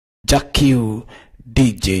Jakiu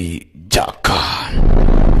DJ Jaka.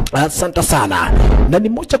 Asante sana. Na ni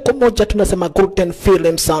moja kwa moja tunasema Golden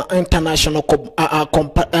Films International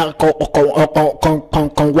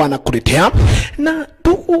wana kuletea. Na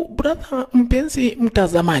ndugu brother mpenzi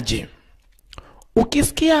mtazamaji,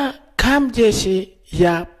 ukisikia kamjeshi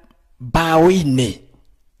ya bawini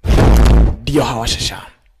ndio hawashasha.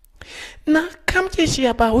 Na kamjeshi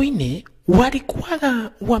ya bawini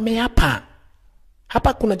walikuwa wameapa.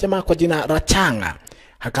 Hapa kuna jamaa kwa jina la Changa,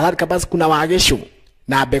 hakalika basi kuna Wageshu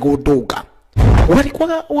na Beguduga.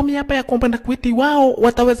 Walikuwa wameapa ya kwamba na kweti wao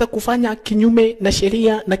wataweza kufanya kinyume na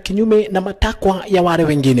sheria na kinyume na matakwa ya wale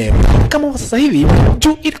wengine. Kama sasa hivi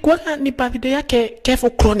juu ilikuwa ni birthday yake Kevo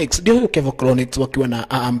Chronics, ndio huyo Kevo Chronics wakiwa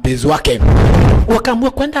na mpenzi wake.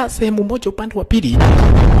 Wakaamua kwenda sehemu moja upande wa pili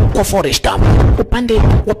kwa forest. Upande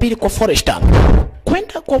wa pili kwa forest.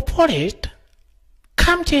 Kwenda kwa forest,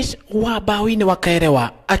 kamjeshi wa bawini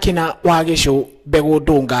wakaelewa, akina Wageshu,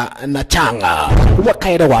 Begudunga na Changa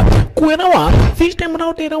wakaelewa. Kuelewa vile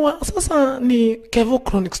mnaoelewa sasa ni Kevo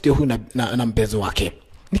Chronics ndio huyu na mpenzi wake.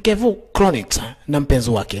 Ni Kevo Chronics na mpenzi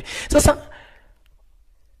wake. Sasa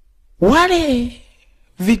wale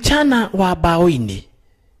vijana wa bawini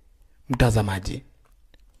mtazamaji,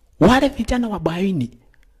 wale vijana wa bawini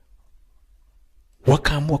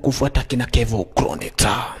wakaamua kufuata kina Kevo Chronics.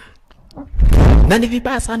 Na ni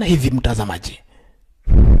vibaya sana hivi mtazamaji.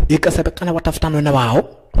 Ikasemekana watafutanwe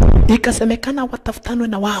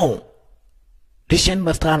na wao. Lisheni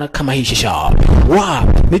mastana kama hii shisha.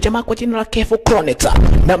 Ni jamaa kwa jina la Kevo Chronics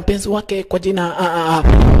na mpenzi wake kwa jina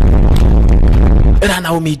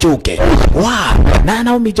Naomi Joge. Na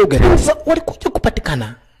Naomi Joge. Sasa walikuja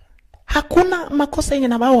kupatikana. Hakuna makosa yenye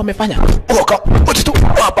na wao wamefanya. Watu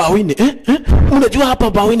bawini. Unajua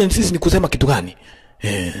hapa bawini sisi ni kusema kitu gani?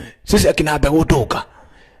 Sisi akina Beguduga.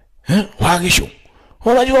 Wageshu.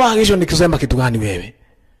 Unajua Wageshu ni kusema kitu gani wewe?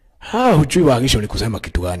 Hujui Wageshu ni kusema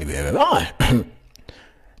kitu gani wewe?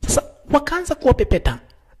 Sasa wakaanza kuwapepeta.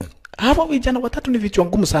 Hawa vijana watatu ni vichwa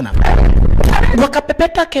ngumu sana.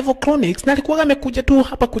 Wakapepeta Kevo Chronics na alikuwa amekuja tu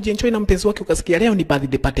hapa kujienjoy na mpenzi wake, ukasikia leo ni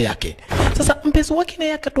birthday party yake. Sasa mpenzi wake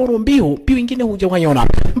naye akatoro mbio ingine hujaiona.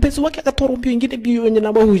 Mpenzi wake akatoro mbio ingine yenye na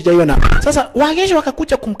ambao hujaiona. Sasa Wageshu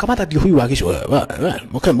wakakuja kumkamata ndio huyu Wageshu.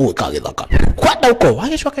 Mke mwe kagethaka. Kwenda huko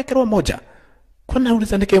Wageshu akakerewa moja. Kuna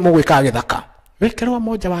uliza nike mwe kagethaka. Wekerewa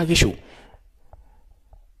moja Wageshu.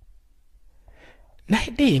 Na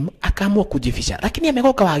Dim akaamua kujifisha, lakini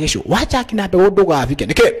amegoka Wageshu. Wacha akina Beguduga afike.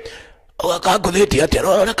 Nike wakagotheti ati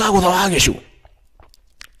akagotha Wageshu.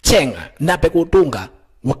 Chenga na Begudunga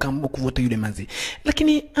wakaamua kuvuta yule manzi.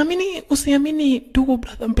 Lakini amini usiamini ndugu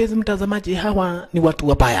brother mpenzi mtazamaji, hawa ni watu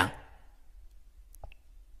wabaya.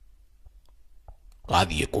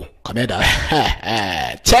 Kadhieko kameda.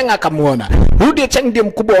 Chenga kamuona. Huyu ndiye Chenga ndiye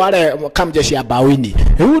mkubwa wale kamjeshi ya bawini.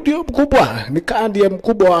 Huyu ndiye mkubwa, ndiye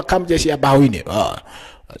mkubwa wa kamjeshi ya bawini.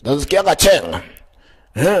 Nasikia Chenga.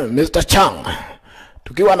 Mr. Chang.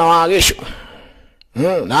 Tukiwa na Wageshu.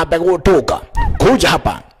 Na Beguduga. Kuja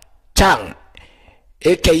hapa. Chang.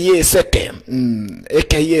 AKA Sete.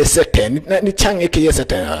 AKA Sete. Ni Chang AKA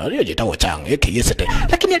Sete. Rio jitawa Chang AKA Sete.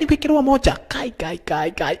 Lakini alipikiruwa moja. Kai.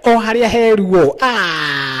 Haria heruo.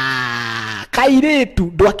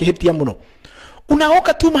 Kairetu. Dua kihitia muno.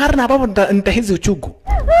 Unaoka tu mahari na babo nitahizi uchugu.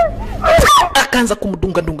 Akaanza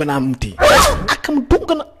kumdunga na mti.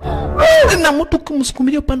 Akamdunga na mtu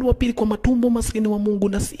kumsukumilia upande wa pili kwa matumbo, maskini wa Mungu,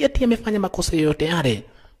 na si ati amefanya makosa yoyote yale.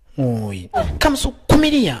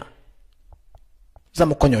 Kamsukumilia za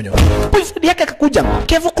mkonyonyo. Boyfriend yake akakuja,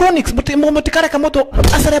 Kevo Chronics, mtikara kama moto,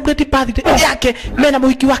 celebrate birthday yake, mena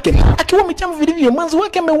mwiki wake. Akiwa amechama vilivyo, mwanzo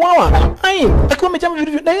wake ameuawa. Akiwa amechama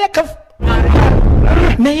vilivyo,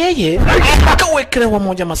 na yeye akawekelewa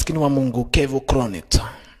moja, maskini wa Mungu, Kevo Chronics.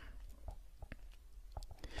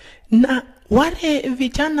 Na wale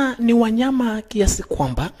vijana ni wanyama kiasi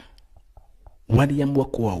kwamba waliamua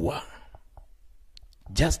kuwaua.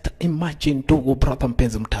 Just imagine ndugu brother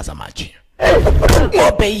mpenzi mtazamaji.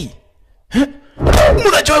 Ng'ombe hii.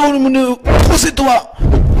 Mnajua uzito wa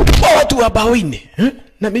watu wa bawini.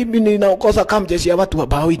 Na mimi ninaokosa kamjeshi ya watu wa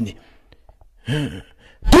bawini.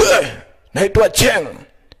 Naitwa Cheng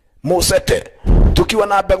Musete. Tukiwa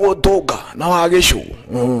na Beguduga na Wageshu.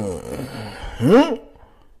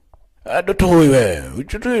 Adoto wewe,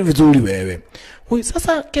 uchutui vizuri wewe.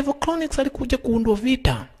 Sasa Kevo Chronics alikuja kuundwa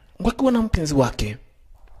vita wakiwa na mpenzi wake.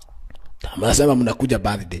 Mnasema mnakuja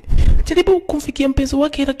birthday. Jaribu kumfikia mpenzi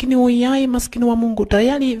wake, lakini uyai maskini wa Mungu.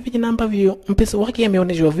 Tayari vijana ambavyo mpenzi wake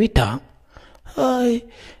ameonyeshwa vita.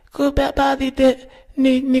 Kwa birthday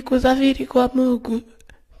ni kusafiri kwa Mungu.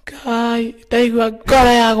 Kai, taigwa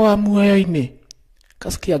gara ya kwa moyo-ini.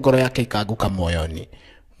 Kasikia goro yake ikaanguka moyoni.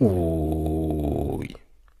 Ui.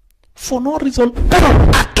 For no reason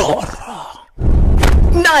at all.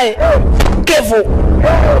 Nae Kevu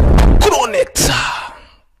Chronix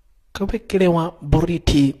kawekelewa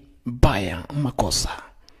boriti baya makosa.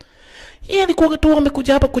 Yeye alikuwa tu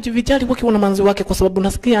amekuja hapa kujivijali wakiwa na manzi wake, kwa sababu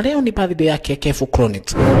nasikia leo ni birthday yake Kevu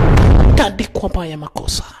Chronix. Tadi kwa baya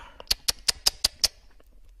makosa.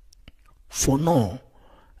 For no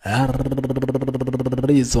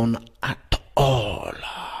reason at all.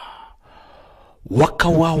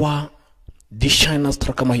 Wakawawa Dishina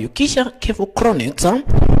stra kama hiyo. Kisha Kevu Chronix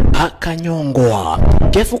akanyongwa.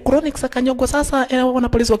 Kevu Chronix akanyongwa. Sasa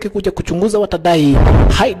wanapolisi wakikuja kuchunguza watadai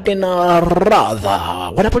hidden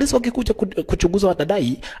rather. Wanapolisi wakikuja kuchunguza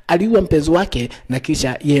watadai aliua mpenzi wake na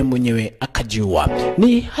kisha yeye mwenyewe akajiua.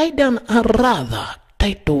 Ni hidden rather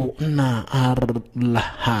title na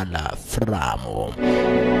lahala framo.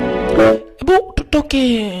 Ebu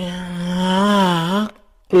tutoke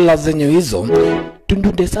la zenye hizo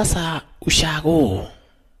tundude sasa ushago.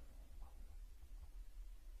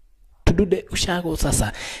 Tundude ushago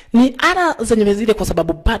sasa. Ni ara zenye zile kwa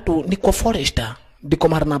sababu bado ni kwa forester. Ndiko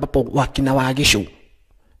marana ambapo wakina Wagishu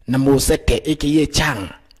na Musete aka Chang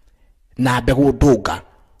na Begu Duga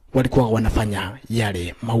walikuwa wanafanya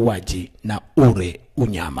yale mauaji na ure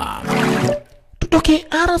unyama. Tutoke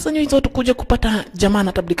ara zenye hizo tukuje kupata jamaa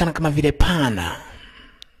anatablikana kama vile Pana.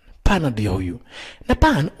 Pana ndio huyu. Na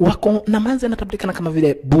Pan wako na manzi anatablikana kama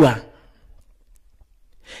vile Bua.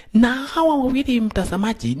 Na hawa wawili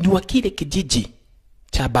mtazamaji ni wa kile kijiji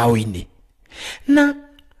cha Bawini. Na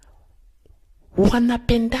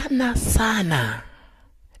wanapendana sana.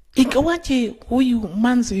 Ingawaje huyu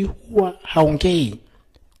manzi huwa haongei.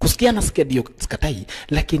 Kusikia nasikia ndio sikatai,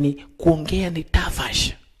 lakini kuongea ni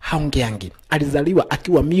tafash. Haongeangi. Alizaliwa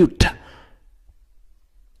akiwa mute.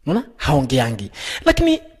 Unaona? Haongeangi.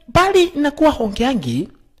 Lakini bali inakuwa hongeangi,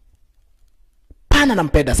 Pana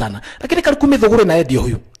nampenda sana. Lakini Kalukume Thuguru na ndio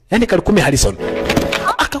huyu. Yaani Kalukume Harrison.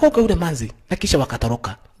 Akakoka yule manzi na kisha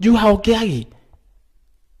wakatoroka. Juu haongeangi.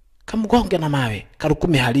 Kamgonga na mawe.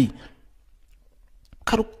 Kalukume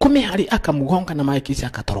Hari akamgonga na mawe kisha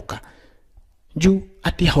akatoroka. Juu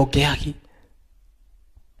ati haongeangi.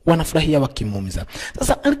 Wanafurahia wakimuumiza.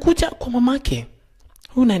 Sasa alikuja kwa mamake.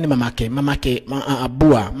 Huyu naye ni mamake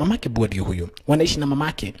Bua. Mamake Bua ndio huyu. Wanaishi na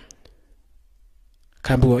mamake.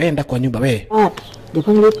 Kaambiwa enda kwa nyumba we.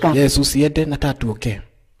 Yes, usiende na tatu okay.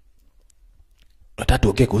 Na tatu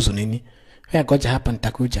okay kuhusu nini? Wewe ngoja hapa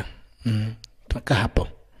nitakuja. Tukaa hapo.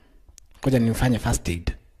 Ngoja nimfanye first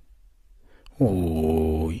aid.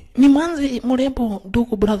 Oi. Ni manzi mrembo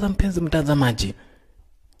ndugu brother mpenzi mtazamaji.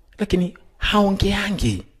 Lakini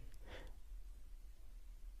haongeangi.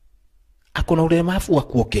 Akona ulemavu wa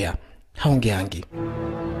kuongea. Haongeangi.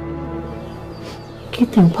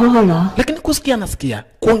 Lakini kusikia nasikia.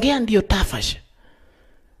 Kuongea ndio tafash.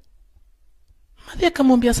 Mazi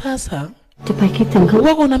akamwambia sasa,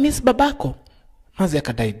 wewe una miss babako? Mazi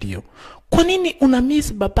akadai ndio. Kwa nini una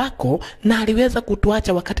miss babako na aliweza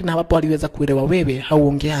kutuacha wakati na ambapo aliweza kuelewa wewe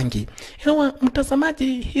hauongeangi? Elewa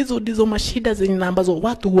mtazamaji, hizo ndizo mashida zenye ambazo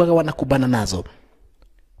watu huwa wanakubana nazo.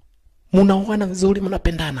 Munaoana vizuri,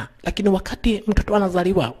 mnapendana, lakini wakati mtoto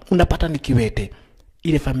anazaliwa unapata ni kiwete,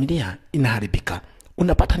 ile familia inaharibika.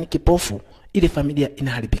 Unapata ni kipofu, ile familia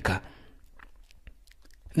inaharibika.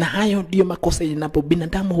 Na hayo ndio makosa yanapo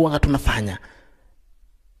binadamu huwa tunafanya.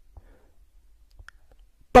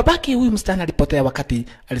 Babake huyu msichana alipotea wakati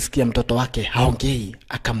alisikia mtoto wake haongei,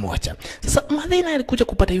 akamwacha. Sasa Madhina alikuja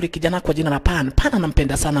kupata yule kijana kwa jina la Pan. Pan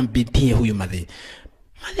anampenda sana binti huyu Madhi.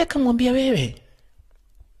 Madhi akamwambia, wewe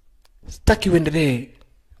sitaki uendelee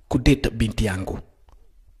kudate binti yangu.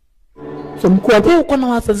 Wewe uko na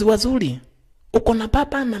wazazi wazuri. Uko na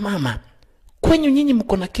baba na mama. Kwenyu nyinyi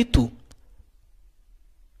mko na kitu.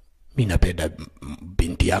 Mimi napenda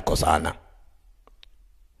binti yako sana.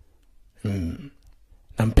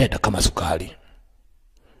 Nampenda kama sukari.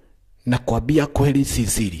 Nakwambia kweli si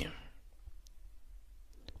siri.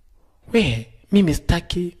 Mimi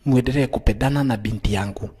sitaki muendelee kupendana na binti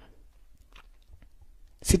yangu.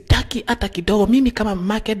 Sitaki hata kidogo. Mimi kama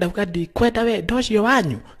mamake Daudi kwenda wewe doshio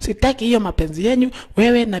wanyu. Sitaki hiyo mapenzi yenu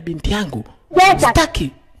wewe na binti yangu.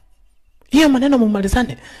 Sitaki. Hiyo maneno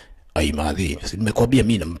mumalizane. Ai Madhi, nimekwambia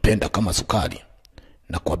mimi nampenda kama sukari.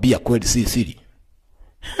 Nakwambia kweli si siri.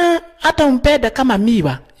 Hata umpenda kama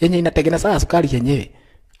miwa yenye inatengeneza sukari yenyewe.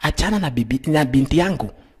 Achana na binti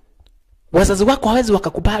yangu. Wazazi wako hawezi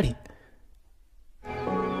wakakubali.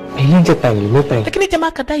 Lakini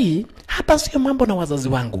jamaa kadai, hapa sio mambo na wazazi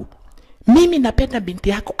wangu. Mimi napenda binti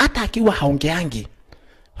yako hata akiwa haongeangi.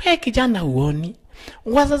 Wewe kijana huoni?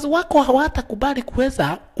 wazazi wako hawatakubali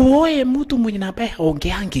kuweza uoe mtu mwenye naye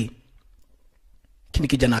haongeangi. Kini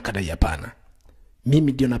kijana akadai hapana,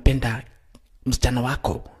 mimi ndio napenda msichana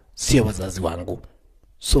wako, sio wazazi wangu.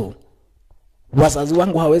 So wazazi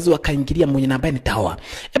wangu hawezi wakaingilia mwenye naye nitaoa.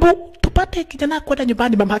 Hebu tupate kijana kwenda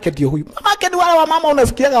nyumbani, mamake ndio huyu. Mamake ni wale wa mama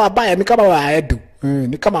unasikiaga wabaya, ni kama waedu.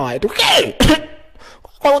 Ni kama waedu.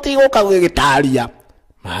 Kwa utiko kwa Italia.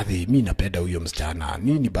 Madhi, mimi napenda huyo msichana.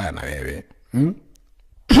 Nini baya na wewe? Mimi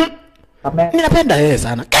napenda yeye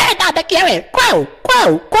sana. Dada kiawe, kwao.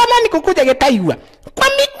 Kwa nani kukuja Getaiwa? Kwa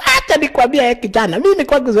mimi acha nikwambia yeye kijana. Mimi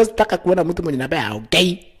kwangu siwezi taka kuona mtu mwenye nabaya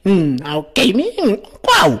okay. Okay mimi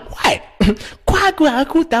kwao. Kwangu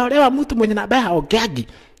hakutaolewa mtu mwenye nabaya haogeagi.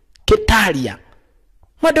 Kitalia.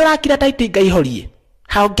 Madora kila taiti iholie.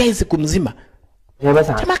 Haogei siku mzima.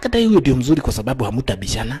 Chama kadai huyo ndio mzuri kwa sababu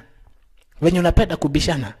hamutabishana. Wenye unapenda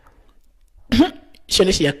kubishana.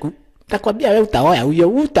 Shonishi yaku. Nakwambia wewe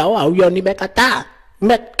utaoa huyo nimekataa.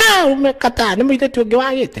 Umekataa. Nimuite tuonge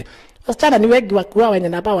wagite. Wasichana ni wengi wakuwa wenye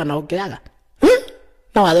nabao wanaongeaga.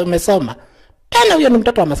 Na wale umesoma. Tena huyo ni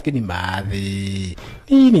mtoto wa maskini madhi.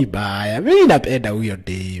 Nini baya? Mimi napenda huyo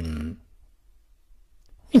dem.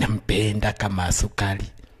 Mimi nampenda kama sukari.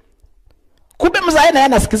 Kumbe mzae naye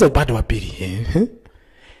anasikiza upande wa pili.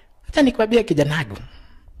 Acha nikwambie kijana wangu.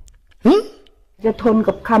 จะทน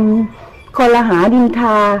กับคำคอรหาดินท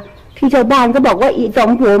าที่ชาวบ้านก็บอกว่าอีสอง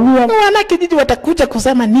ผัวเมีย Wanakijiji watakuja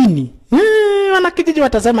kusema nini? Wanakijiji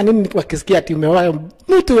watasema nini wakisikia ati umeoa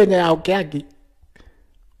mtu wenye haogeagi?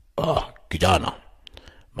 Kijana,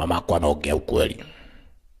 mama yako anaongea ukweli.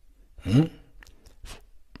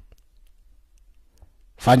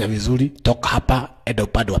 Fanya vizuri, toka hapa, enda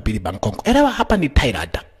upande wa pili Bangkok. Elewa hapa ni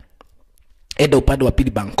Thailand. Enda upande wa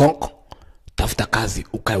pili Bangkok, tafuta kazi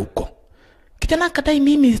ukae huko. Kijana kadai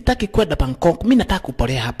mimi sitaki kwenda Bangkok, mimi nataka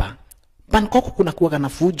kupolea hapa. Bangkok kuna kuwa na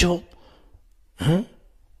fujo.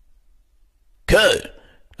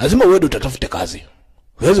 Lazima wewe utafute kazi.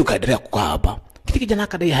 Huwezi ukaendelea kukaa hapa. Kijana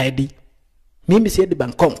kadai haedi. Mimi siendi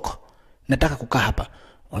Bangkok. Nataka kukaa hapa.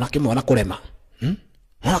 Wanakimo wanakulema.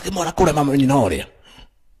 Wanakimo wanakulema ninaorea.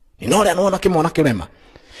 Ninaorea na wanakimo wanakulema.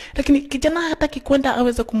 Lakini kijana hataki kwenda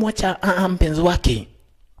aweze kumwacha mpenzi wake.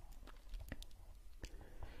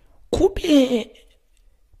 Kumbe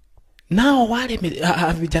nao wale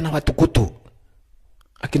vijana watukutu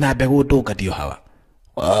akina bego doga ndio hawa.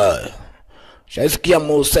 Shaisikia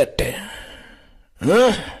Musete.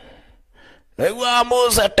 Lewa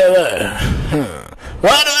Musete we.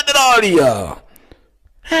 Wanaendelea.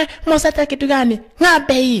 Musete kitu gani?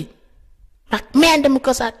 Ng'ombe hii. Mende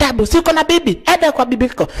mkosa tabu. Siko na bibi. Enda kwa bibi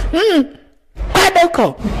yako. Kwenda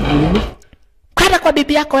huko. Kwenda kwa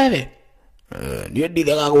bibi yako wewe. Niye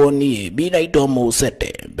ndigago ni bina ito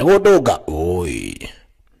Musete. Bego doga. Oi.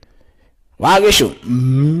 Wagishu.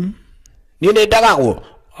 Niye ndigago.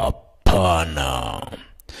 Hapana.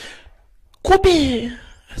 Kumbe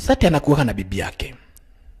Sati anakuwa na bibi yake.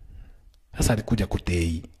 Sasa alikuja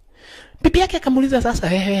kutei. Bibi yake akamuuliza sasa,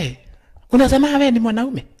 wewe unasema wewe ni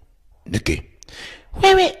mwanaume? Niki.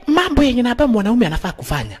 Wewe mambo yenye na mwanaume anafaa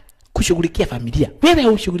kufanya, kushughulikia familia. Wewe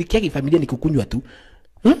hushughulikia familia ni kukunywa tu.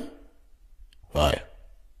 Haya.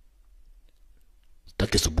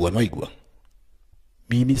 Sitaki subua noigwa.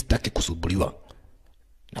 Mimi sitaki kusubuliwa.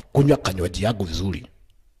 Na kunywa kanywaji yangu vizuri.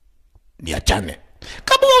 Niachane.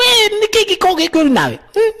 Kama wewe nikiki koge kwa nawe.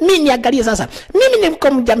 Mimi niangalie sasa. Mimi ni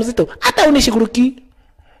mko mjamzito. Hata unishughulikie.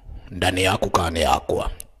 Ndani yako kane yako.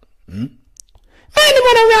 Mimi ni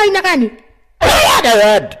mwanaume aina gani?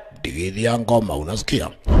 Digidhi ya ngoma unasikia?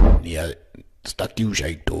 Ni sitaki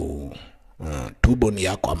ushaito. Tubo ni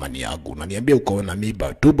yako ama ni yangu. Na niambia uko na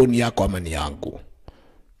miba. Tubo ni yako ama ni yangu.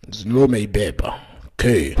 Zilo meibeba.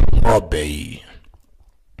 Okay. Obey.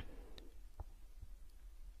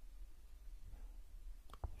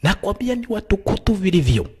 Na kwambia ni watukutu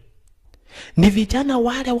vilivyo. Ni vijana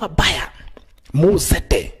wale wabaya.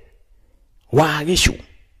 Musete. Wagishu.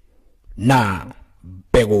 Na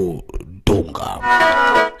bego dunga.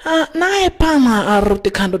 Nae pana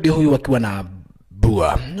aruti kando di huyu wakiwa na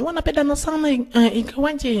bua. Wanapendana sana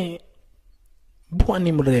ingawaje bua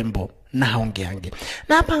ni mrembo na haongeange.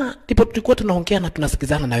 Na hapa ndipo tulikuwa tunaongea na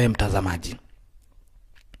tunasikizana na wewe mtazamaji.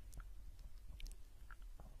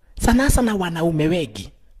 Sana sana wanaume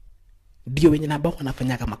wengi ndio wenye ambao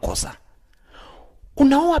wanafanyaga makosa.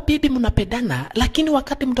 Unaoa bibi mnapendana, lakini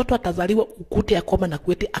wakati mtoto atazaliwa ukute akoma na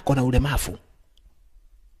kweti akona ulemavu.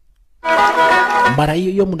 Mara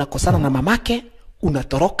hiyo mnakosana na mamake,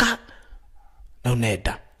 unatoroka na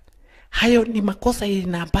unaenda. Hayo ni makosa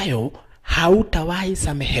ina ambayo hautawahi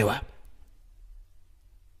samehewa.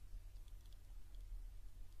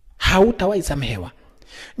 hautawahi samehewa.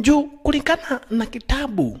 Juu kulingana na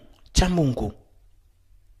kitabu cha Mungu,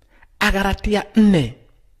 Agalatia 4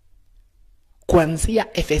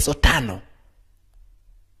 kuanzia Efeso 5,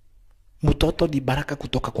 mtoto ni baraka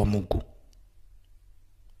kutoka kwa Mungu.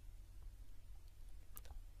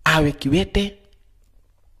 Awe kiwete,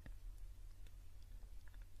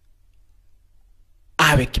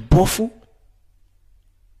 awe kibofu,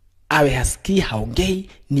 awe hasikii haongei,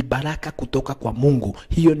 ni baraka kutoka kwa Mungu.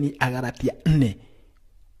 Hiyo ni Agalatia 4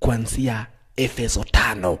 kuanzia Efeso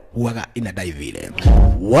 5 huwaga inadai vile.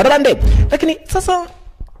 Warande. Lakini sasa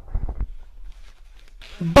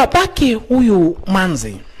babake huyu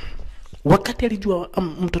manzi, wakati alijua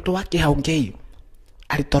mtoto wake haongei,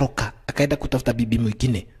 alitoroka akaenda kutafuta bibi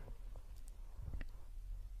mwingine.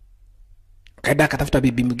 Kaenda akatafuta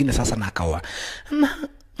bibi mwingine sasa na akaoa. Na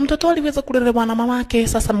mtoto aliweza kulelewa na mamake.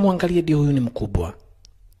 Sasa muangalie, ndio huyu ni mkubwa.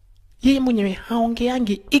 Yeye mwenyewe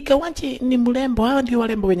haongeangi, ikawaje ni mrembo. Hao ndio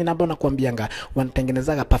warembo wenye nabona kuambianga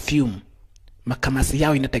wanatengenezaga perfume. Makamasi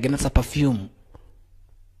yao inatengeneza perfume.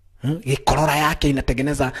 Kolora yake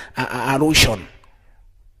inatengeneza lotion.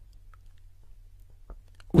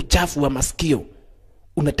 Uchafu wa masikio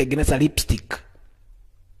unatengeneza lipstick.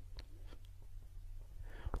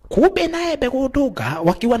 Kube naye Begodoga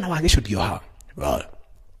wakiwa na Wagishu ndio hawa.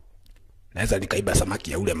 Naweza nikaiba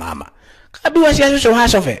samaki ya ule mama. Kabiwa shashosho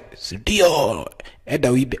hashofe. Ndio.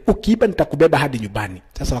 Eda uibe. Ukiiba nitakubeba hadi nyumbani.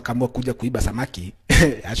 Sasa wakaamua kuja kuiba samaki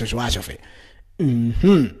hashosho hashofe.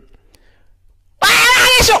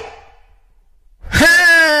 Wagishu.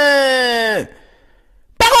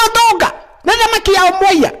 Begodoga. Na samaki ya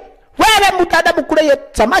omoya. Wewe mutada mukule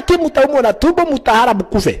samaki mutaumo na tubo mutahara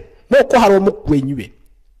mukufe. Moko haro mukwenywe.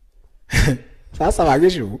 Sasa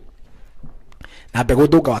Wagishu na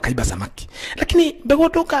Begodoga wakaiba samaki. Lakini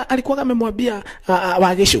Begodoga alikuwa amemwambia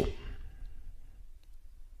Wagishu,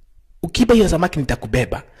 ukiiba hiyo samaki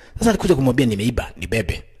nitakubeba. Sasa alikuja kumwambia nimeiba,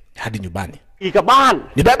 nibebe hadi nyumbani. Ikaban.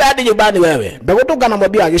 Nibebe hadi nyumbani wewe. Begodoga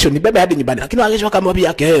anamwambia Wagishu nibebe hadi nyumbani. Lakini Wagishu akamwambia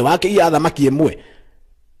yake, wake hii samaki yemwe.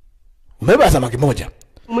 Umebeba samaki moja.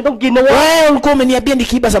 Wewe ulikuwa umeniambia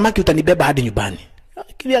nikiiba samaki utanibeba hadi nyumbani.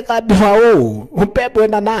 Lakini akaambiwa ubebwe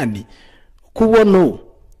na nani? Kuono.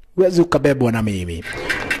 Wezi ukabebwa na mimi.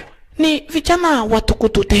 Ni vijana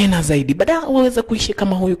watukutu tena zaidi. Baada waweza kuishi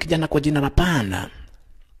kama huyu kijana kwa jina la Panda.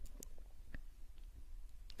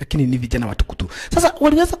 Lakini ni vijana watukutu. Sasa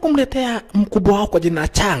waliweza kumletea mkubwa wao kwa jina la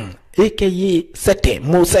Chang, aka Sete,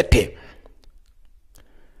 Musete.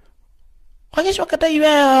 Wagishu wakadai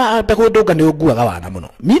wewe Begodoga ni uguaga wana muno.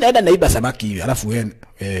 Mimi naenda naiba samaki hiyo, alafu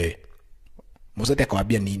wewe Musete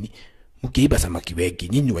akawaambia nini? Mkiiba samaki wengi,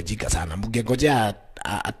 nyinyi wajika sana. Mngengojea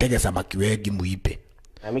atege samaki wengi muibe.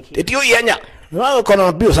 Eti huyu yanya. Wao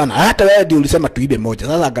kuna mbio sana. Hata wewe ndio ulisema tuibe moja.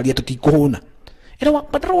 Sasa angalia tutikuona. Ila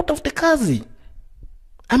badala utafute kazi.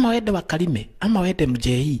 Ama wende wakalime, ama wende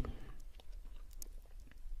mjei.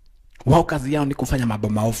 Wao kazi yao ni kufanya mambo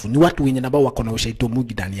maofu. Ni watu wenye nabao wako na ushaito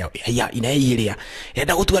mwingi ndani yao. Ya inayeelea.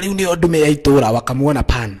 Enda kutua leo ndio ndume ya itora wakamuona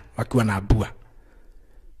Pan wakiwa na abua.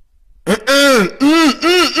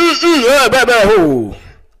 Baba huu.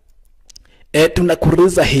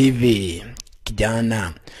 Tunakuuliza hivi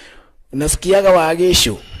kijana, unasikiaga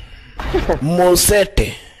Wagishu,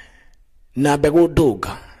 Musete na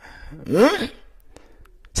Begodoga?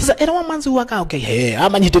 Sasa era wa manzi waka okay,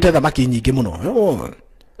 ama nyitete thamaki nyingi muno.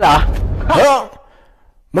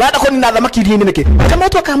 Mrada kwa nina thamaki nini niki? Kama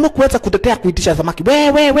watu wakaamua kuweza kutetea kuitisha thamaki.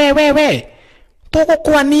 We. Toko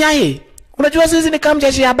kwa nia unajua sisi ni kama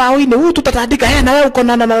jeshi ya baoine. Huyu tutatandika na wewe uko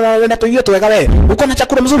na toyo tuweka wewe. Uko na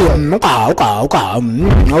chakula mzuri.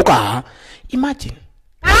 Uka. Imagine.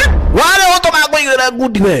 Wale watu magoigera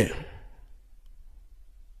good we.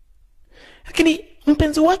 Lakini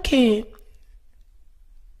mpenzi wake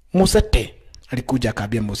Musete alikuja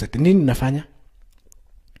akaambia Musete, nini nafanya?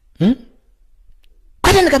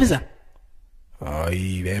 Kwani kabisa.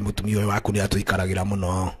 Ai, wewe mtumio wako ni atuikaragira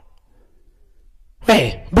muno.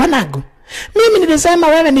 We, bwanangu. Mimi nilisema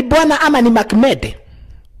wewe ni bwana ama ni Makmede?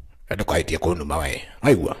 Ndio kwa itia kunuma wewe.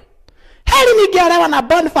 Aigwa. Heli ningeolewa na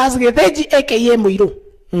Boniface Getheji aka Muiru.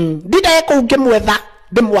 Ndida yako ungemwetha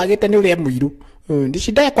ndimwagite ni ule Muiru.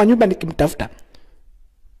 Ndishida kwa nyumba nikimtafuta.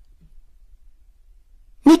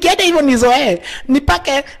 Nikienda hivyo nizoe,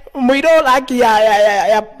 nipake Muiru laki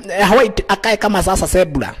ya white akae kama sasa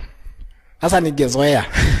sebula. Sasa ningezoea.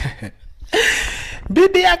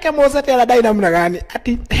 Bibi yake Musete anadai namna gani?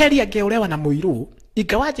 Ati heri angeolewa na Muiru,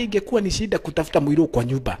 ingawaje ingekuwa ni shida kutafuta Muiru kwa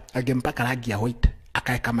nyumba, angempaka rangi ya white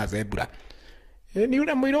akae kama zebra. Ni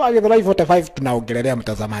yule Muiru wa Githurai 45 tunaongelelea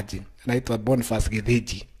mtazamaji. Anaitwa Boniface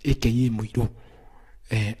Getheji aka Muiru.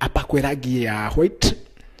 Hapa kwa rangi ya white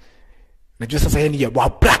Najua sasa yeye ni wa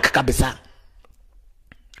black kabisa.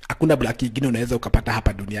 Hakuna black nyingine unaweza ukapata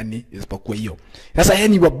hapa duniani isipokuwa hiyo. Sasa yeye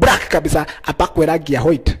ni wa black kabisa, apakwe rangi ya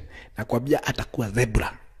white. Nakwambia atakuwa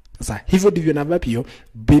zebra. Sasa hivyo ndivyo na vapio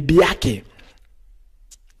bibi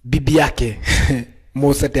yake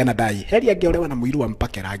Mosete anadai heri angeolewa na Muiru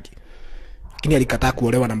ampake rangi, lakini alikataa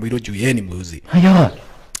kuolewa na Muiru juu yeye ni mweusi. Hayo.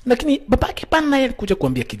 Lakini babake pana naye alikuja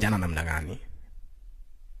kuambia kijana namna gani?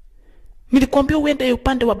 Nilikwambia uende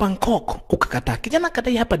upande wa Bangkok ukakataa. Kijana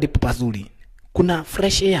kadai hapa ndipo pazuri, kuna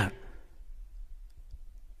fresh air.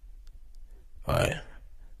 Haya,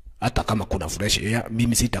 hata kama kuna fresh air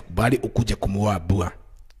mimi sitakubali ukuje kumuoa bua.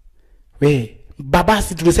 We baba,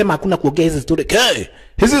 si tulisema hakuna kuongea hizi story.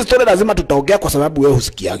 Hizi story lazima tutaongea kwa sababu wewe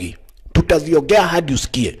husikiagi. Tutaziongea hadi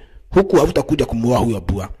usikie. Huku hautakuja kumuoa huyo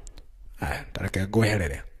bua. Haya, tareke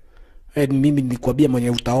gohelele. Mimi nilikwambia mwenye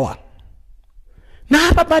utaoa. Na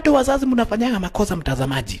hapa bado wazazi mnafanyanga makosa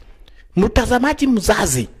mtazamaji. Mtazamaji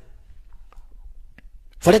mzazi.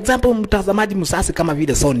 For example, mtazamaji mzazi kama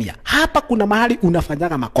vile Sonia. Hapa kuna mahali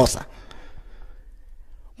unafanyanga makosa.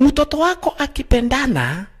 Mtoto wako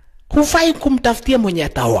akipendana, hufai kumtafutia mwenye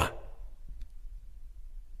ataoa.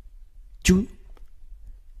 Juu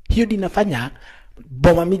hiyo dinafanya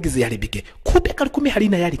boma mingi ziharibike. Kumbe Kalikume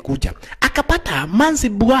halina yali kuja. Akapata manzi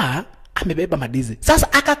bua amebeba madizi.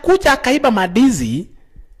 Sasa akakuja akaiba madizi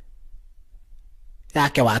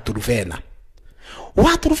yake watu Rufena.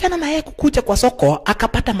 Watu Rufena na yeye kukuja kwa soko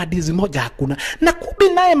akapata madizi moja hakuna. Na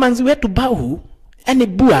kumbe naye manzi wetu Bau, yani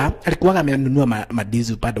bua alikuwa amenunua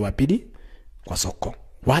madizi upande wa pili kwa soko.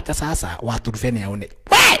 Wacha sasa watu Rufena yaone.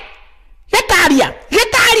 We! Getaria!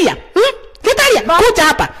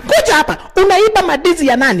 Kuja hapa. Unaiba madizi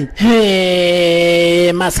ya nani?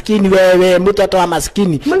 Maskini wewe, mtoto wa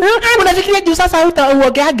maskini. Unafikiria juu sasa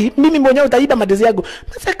uogeagi mimi mwenyewe utaiba madizi yangu?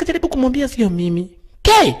 Sasa akijaribu kumwambia sio mimi.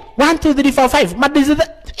 1 2 3 4 5 madizi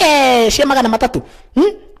shema kana matatu.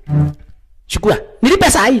 Chukua.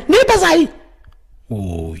 Nilipe saa hii.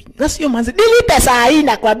 Oi, na sio manzi. Nilipe saa hii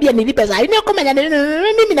nakwambia nilipe saa hii. Ni ukomenya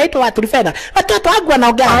mimi naitwa watu Rufena. Watoto wangu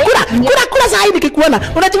wanaongea. Kula saa hii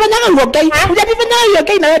nikikuona. Unajifanyaga uongei. Unajifanyaga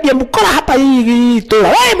uongei na wewe mkora hapa hii tora.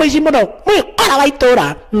 Wewe mheshimiwa, mkora wa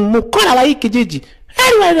tora. Mkora wa hii kijiji.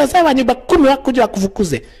 Wewe unasema nyumba 10 wakuja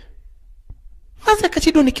kufukuze. Sasa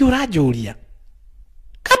kachido nikiurajo ulia.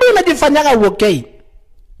 Kama unajifanyaga uongei.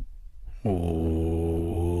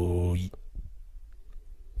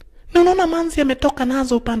 Na unaona manzi ametoka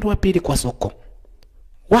nazo upande wa pili kwa soko.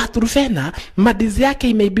 Watu Rufena madizi yake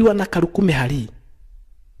imeibiwa na Kalikume hali.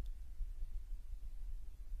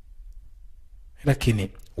 Lakini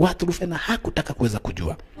watu Rufena hakutaka kuweza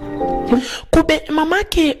kujua. Kumbe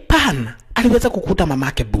mamake Pana aliweza kukuta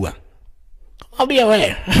mamake Bua. Obia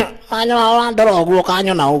we, anyo awandoro guo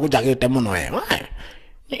kanyo na ukujagite muno we.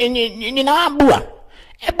 Nina Bua.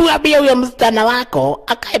 Bua bia huyo msichana wako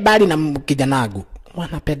akae bali na kijana wangu.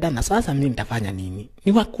 Wanapendana. Sasa mimi nitafanya nini?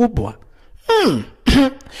 Ni wakubwa.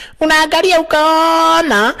 Unaangalia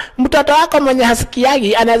ukaona mtoto wako mwenye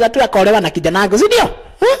hasikiagi anaweza tu akaolewa na kijana wangu, si ndio?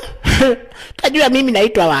 Tajua mimi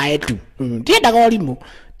naitwa Waetu. Ndiye dagolimu.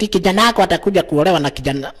 Ti kijana wako atakuja kuolewa na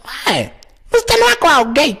kijana. Msichana wako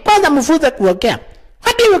aongei. Kwanza mfunze kuongea.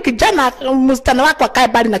 Hadi huyo kijana msichana wako akae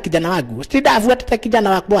bali na kijana wangu. Sida afuate kijana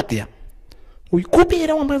wako atia.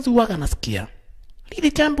 Uikupira mwanzo waka nasikia.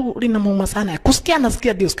 Lili jambo linamuuma sana. Kusikia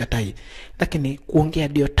nasikia ndio sikatai. Lakini kuongea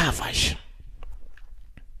ndio tafash.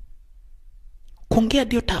 Kuongea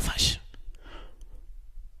ndio tafash.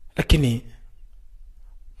 Lakini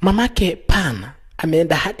mamake Pana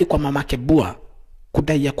ameenda hadi kwa mamake Bua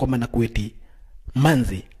kudai ya kwamba na kueti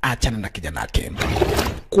manzi achana na kijana wake.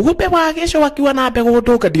 Kuhupe wagesho wakiwa na bego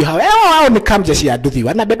doka ndio hao ni kamjeshi ya duthi.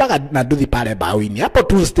 Wanabeba na duthi pale bawini. Hapo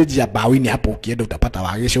tu stage ya bawini hapo ukienda utapata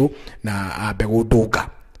wagesho na bego doka.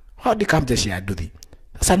 Hao ni kamjeshi ya duthi.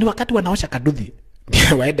 Sasa ni wakati wanaosha kaduthi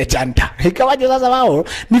ndio waende chanta. Ikawaje sasa wao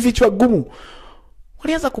ni vichwa gumu.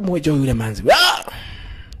 Walianza kumwejoa yule manzi.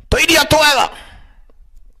 Toidia toega.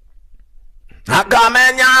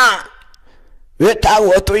 Akamenya.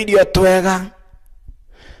 Wetawo toidia toega.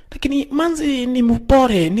 Lakini manzi ni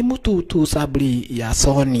mpore, ni mtu tu sabri ya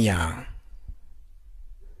Sonia.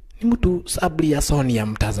 Ni mtu sabri ya Sonia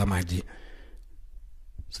mtazamaji.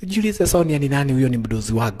 Sijiulize Sonia ni nani, huyo ni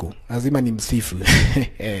mdozi wangu. Lazima ni msifu.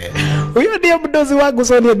 Huyo ndiye mdozi wangu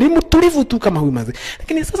Sonia, ni mtulivu tu kama huyu manzi.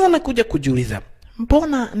 Lakini sasa nakuja kujiuliza,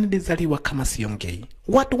 mbona nilizaliwa kama siongei?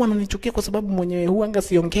 Watu wananichukia kwa sababu mwenyewe huanga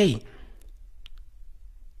siongei.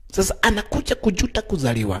 Sasa anakuja kujuta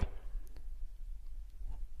kuzaliwa.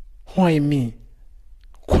 Why me?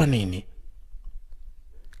 Kwa nini?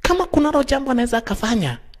 Kama kuna jambo anaweza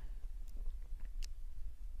akafanya,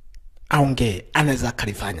 aongee, anaweza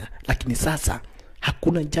kalifanya, lakini sasa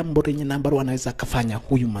hakuna jambo lenye ambalo anaweza kafanya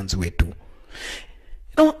huyu manzi wetu.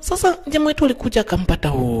 Sasa jamaa wetu alikuja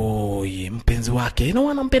akampata mpenzi wake.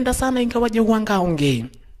 Anampenda sana ingawaje huanga aongee.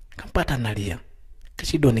 Kampata analia.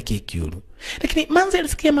 Kashido ni kikiulu. Lakini manzi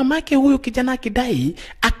alisikia mamake huyu kijana akidai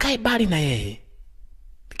akae bali na yeye.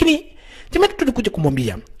 Lakini jamaa wetu tulikuja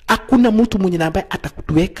kumwambia hakuna mtu mwenye ambaye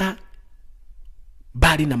atakutuweka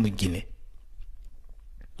bali na mwingine.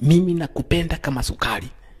 Mimi nakupenda kama sukari.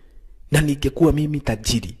 Na ningekuwa mimi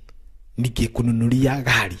tajiri, ningekununulia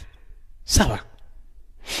gari. Sawa?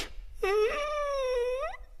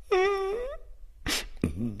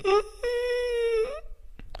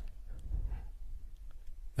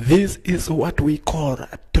 This is what we call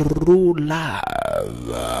true love.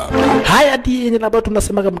 Haya ndiyo yenye ambayo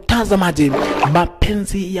tunasemaga mtazamaji,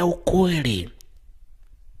 mapenzi ya ukweli.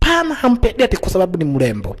 Pana hampendi ati kwa sababu ni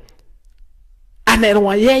mrembo.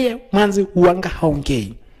 Anaelewa yeye manzi huanga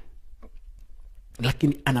haongei,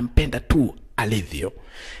 lakini anampenda tu alivyo.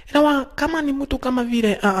 Inawa kama ni mtu kama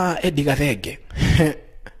vile Edgar Thege.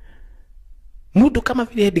 Mtu kama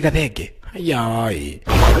vile Edgar Thege. Yai.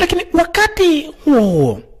 Lakini wakati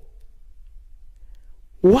huo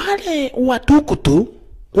wale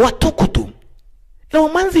watukutu na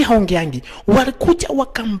manzi haongeangi walikuja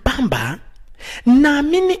wakambamba,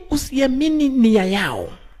 naamini usiamini nia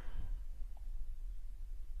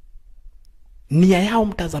yao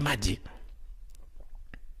mtazamaji,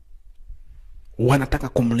 wanataka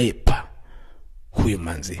kumlipa huyu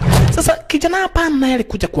manzi. Sasa kijana hapa naye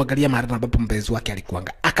alikuja kuangalia mahali ambapo mpenzi wake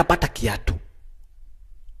alikuanga, akapata kiatu,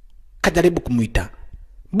 kajaribu kumuita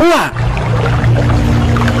bua,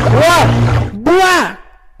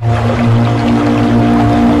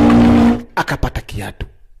 akapata kiatu,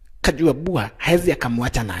 kajua bua haezi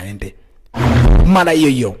akamwacha na aende. Mara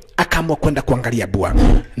hiyo akaamua kwenda kuangalia bua.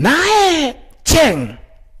 Naye Chang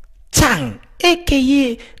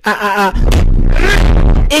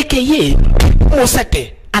aka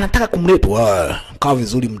Mosete anataka kumlepa. Kaa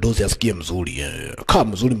vizuri mdozi asikie mzuri. Kaa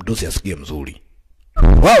mzuri mdozi asikie mzuri.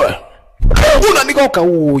 Wewe unanikoka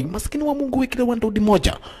ui. Maskini wa Mungu wekele wa ndudi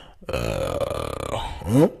moja.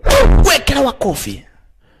 Wekele wa kofi.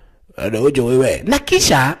 Adojo wewe. Na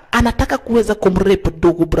kisha anataka kuweza kumrepa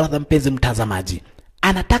ndugu brother mpenzi mtazamaji.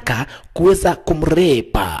 Anataka kuweza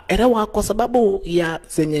kumrepa. Elewa, kwa sababu ya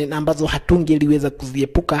zenye ambazo hatungeliweza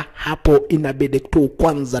kuziepuka hapo, inabidi tu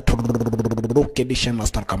kwanza turuke disha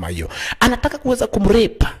master kama hiyo. Anataka kuweza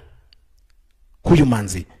kumrepa huyu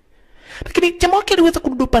manzi. Lakini jamaa wake aliweza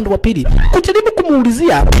kududu upande wa pili kujaribu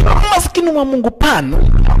kumuulizia. Maskini wa Mungu pan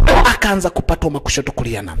akaanza kupatwa makushoto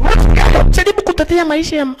kuliana, jaribu kutetea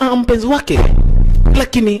maisha ya mpenzi wake.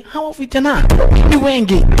 Lakini hawa vijana ni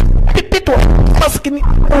wengi. Pepetwa maskini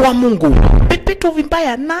wa Mungu, pepetwa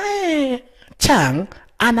vibaya. Naye Chang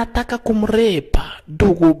anataka kumrepa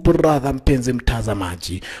ndugu brother mpenzi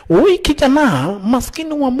mtazamaji. Huyu kijana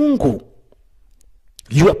maskini wa Mungu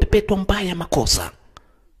yua pepetwa mbaya makosa.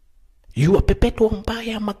 Yua pepetwa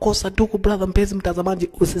mbaya makosa ndugu brother mpenzi mtazamaji.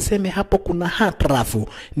 Usiseme hapo kuna hatrafu,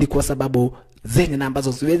 ni kwa sababu zenye na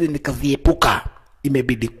ambazo siwezi nikaziepuka.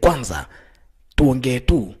 Imebidi kwanza tuongee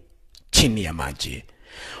tu chini ya maji.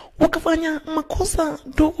 Wakafanya makosa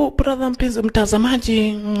ndugu brother mpenzi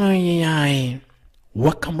mtazamaji.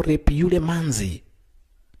 Wakamrepi yule manzi.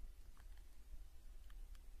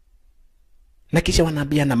 Na kisha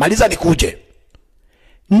wanaambiana maliza nikuje.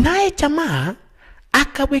 Naye jamaa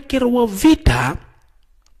akawekewa vita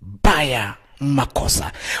baya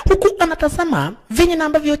makosa. Huku anatazama venye na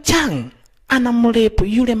ambavyo Chang anamrepu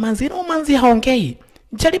yule manzi. Na manzi haongei.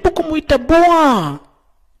 Jaribu kumuita bua.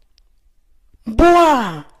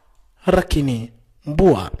 Lakini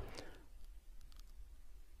bua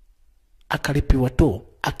akalipiwa tu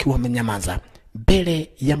akiwa amenyamaza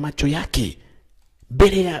mbele ya macho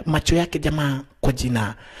yake jamaa kwa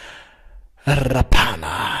jina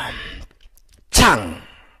Rapana. Chang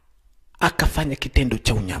akafanya kitendo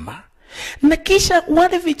cha unyama. Na kisha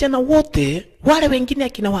wale vijana wote, wale wengine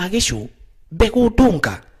akina Wageshu,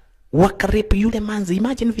 Begudunga, wakaripu yule manzi.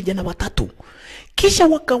 Imagine vijana watatu. Kisha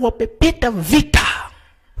wakawapepeta vita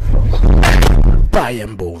baya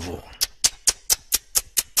mbovu.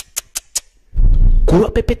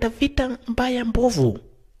 Kuwapepeta vita mbaya mbovu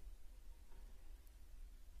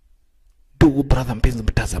ndugu brother mpenzi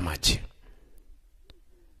mtazamaji.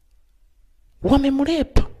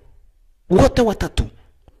 Wamemrepa wote watatu.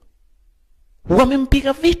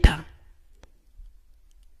 Wamempiga vita.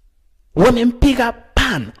 Wamempiga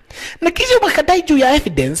pan. Na kisha wakadai juu ya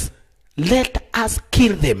evidence, let us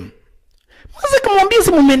kill them. Mwaze kumwambia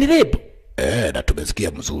si mumenirepa. Na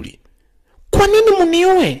tumesikia mzuri. Kwa nini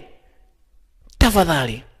muniue?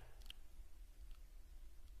 tafadhali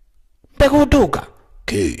peguduka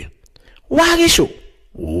ke wagisho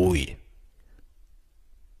ui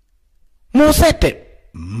musete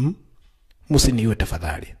musiniwe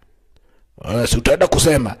tafadhali. Sitaenda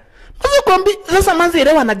kusema. Mwakwambi sasa manzi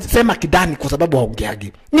wanasema kidani kwa sababu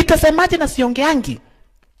haongeagi. Nitasemaje na siongeangi?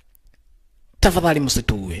 Tafadhali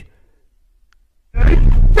msituwe.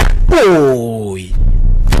 Oi.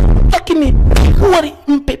 Lakini wali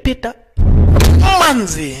mpepeta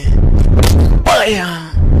manzi.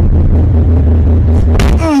 Baya.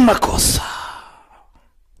 Makosa.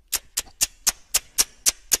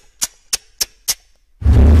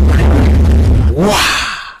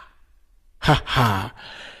 Haha.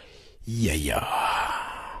 Yaya.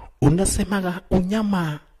 Unasemaga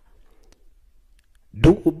unyama.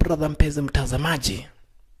 Ndugu brother mpenzi mtazamaji.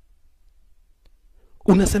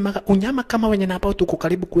 Unasemaga unyama kama wenye na ambao tuko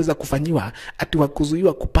karibu kuweza kufanyiwa ati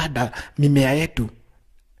wakuzuiwa kupanda mimea yetu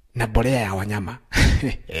na mbolea ya wanyama.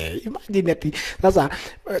 Imagine ati sasa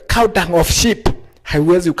cow dung of sheep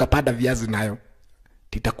haiwezi ukapanda viazi nayo.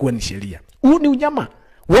 Titakuwa ni sheria. Huu ni unyama.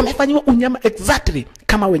 Wamefanyiwa unyama exactly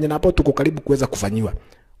kama wenye na ambao tuko karibu kuweza kufanyiwa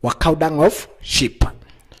wa cow dung of sheep.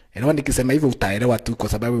 Elewa nikisema hivyo utaelewa tu kwa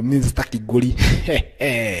sababu mimi sitaki goli.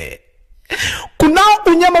 Kuna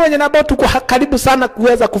unyama wenye na ambao tuko karibu sana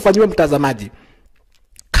kuweza kufanyiwa mtazamaji.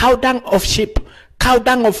 Cow dung of sheep, cow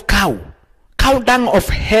dung of cow, cow dung of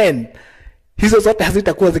hen. Hizo zote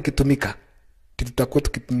hazitakuwa zikitumika. Tutakuwa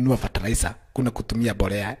tukitunua fertilizer, kuna kutumia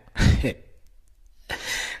mbolea.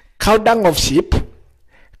 Cow dung of sheep,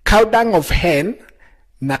 cow dung of hen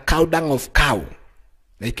na cow dung of cow.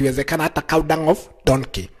 Na ikiwezekana hata cow dung of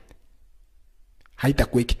donkey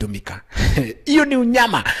haitakuwa ikitumika. Hiyo ni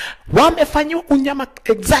unyama. Wamefanywa unyama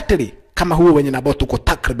exactly kama huo wenye nabo tuko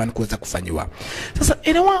takriban kuweza kufanywa. Sasa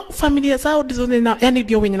elewa familia zao ndizo yani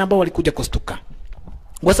ndio wenye nabo walikuja kustuka.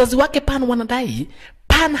 Wazazi wake Pan wanadai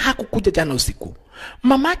Pan hakukuja jana usiku.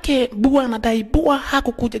 Mamake Bua anadai Bua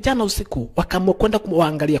hakukuja jana usiku. Wakaamua kwenda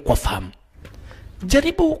kuangalia kwa farm.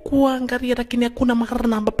 Jaribu kuangalia lakini hakuna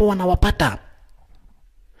mahali ambapo wanawapata.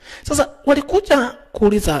 Sasa walikuja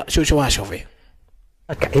kuuliza shosho wa Shofe.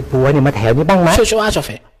 Cái bùa này mà theo như băng má. Shosho wa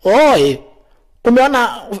Shofe. Oi.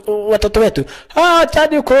 Umeona watoto wetu?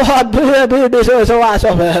 Chani kwa bebe shosho wa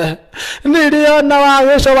Shofe. Niliona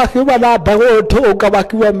wagesho wakiwa na bago toka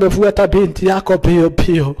wakiwa wamefuata binti yako pio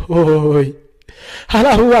pio. Oi.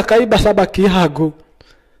 Halafu wakaiba sabaki yangu.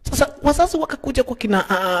 Sasa wazazi wakakuja kwa kina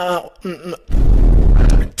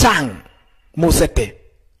Chang Musete.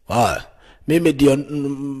 Mimi ndio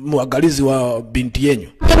muangalizi wa binti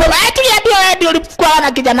yenu. Ndio ulikuwa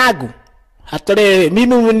na kijanagu. Hata mimi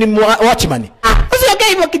ni watchman. Usiongee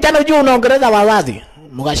hivyo kijana ujue unaongeleza wazazi.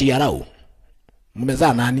 Mkashiarau.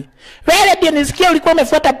 Mmezaa nani? Wewe ndio nisikia ulikuwa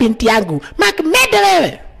umefuata binti yangu. Makmede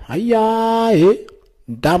wewe. Haya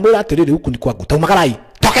ndamwira atiriri huku ni kwangu. Taumakai.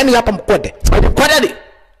 Tokeni hapa mkwende. Kwendeni.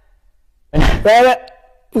 Wewe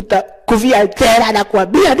utakuvia tena na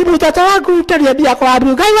kuambia ni mtoto wangu utaniambia kwa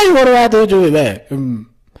abu kaiwa yoro ya tojo wewe.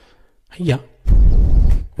 Haya.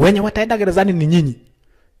 Wenye wataenda gerezani ni nyinyi.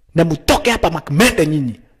 Na mtoke hapa makmende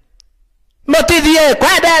nyinyi. Motidhie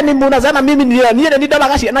kwenda ni mnazana mimi ni dola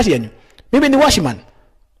gashi na shenyu. Mimi ni washman.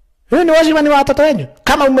 Wewe ni washman wa watoto wenu.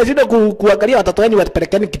 Kama umezidi kuangalia watoto wenu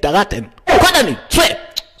watapelekeni kitagaten. Kwenda ni swe.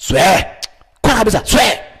 Swe. Kwa kabisa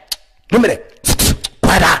swe. Numere.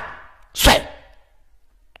 Kwenda. Swe.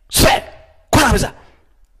 Swe. Kwa kabisa.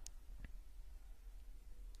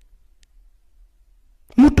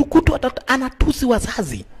 Mtu kutu anatusi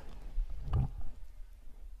wazazi.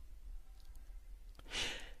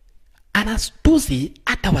 Anatusi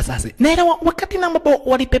hata wazazi. Na wakati ambapo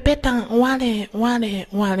walipepeta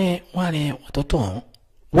wale watoto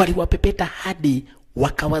waliwapepeta hadi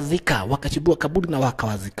wakawazika, wakachibua kaburi na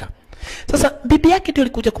wakawazika. Sasa bibi yake ndio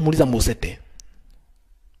alikuja kumuuliza Musete.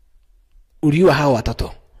 Uliwa hao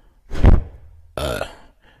watoto?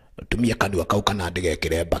 Tumia kadi wakauka na ndege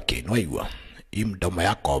kireba kinwaigwa. Hii mdomo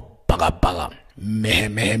yako baga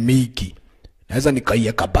mehe miki. Naweza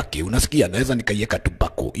nikaiweka baki, unasikia? Naweza nikaiweka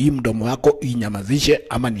tubako. Hii mdomo wako inyamazishe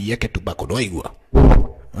ama niweke tubako, nwaigwa.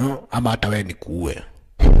 Ama hata wewe nikuue.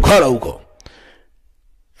 Kola huko.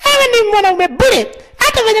 Wewe ni mwanaume bure.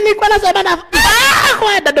 Hata venye nilikuwa nasema na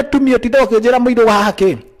kwa dada tumio tidoke jera mwili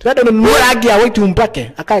wake. Tuende ni mrangi awaitu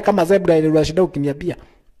mpake. Akae kama zebra ile unashinda ukiniambia.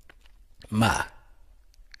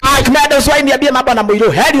 Kimada swai niambie mambo na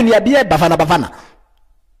mwili. Hadi niambie bafana.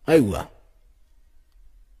 Aiwa.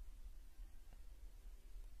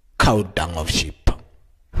 Cow dung of sheep.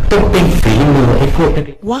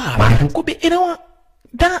 Wow. Kubi inawa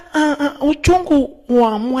da uchungu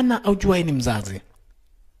wa mwana aujuai ni mzazi.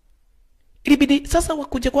 ilibidi sasa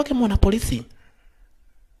wakuje kwake mwana polisi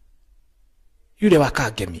yule wa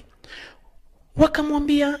Kagemi,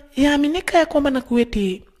 wakamwambia yaaminika ya kwamba na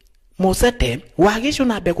kueti Mosete wagisho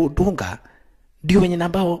na bego dunga ndio wenye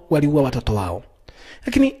ambao waliua watoto wao.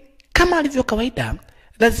 Lakini kama alivyo kawaida,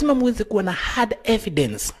 lazima muweze kuwa na hard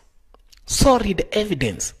evidence, solid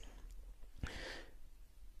evidence.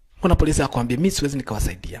 Mwana polisi akamwambia mimi siwezi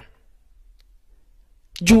nikawasaidia,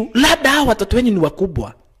 juu labda hao watoto wenyu ni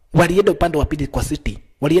wakubwa, walienda upande wa pili kwa city,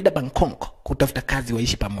 walienda Bangkok kutafuta kazi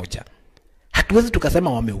waishi pamoja. Hatuwezi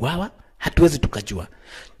tukasema wameuawa, hatuwezi tukajua.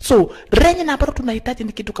 So renye na ambalo tunahitaji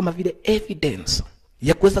ni kitu kama vile evidence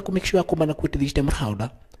ya kuweza kumake sure kwamba na kuitilisha mrauda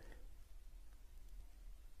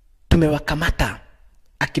tumewakamata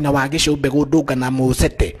akina Wagisho, Bego Duga na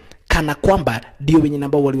Mosete kana kwamba ndio wenye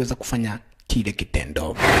ambao waliweza kufanya kile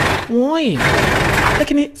kitendo. Oi,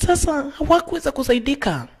 lakini sasa hawakuweza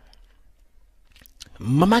kusaidika.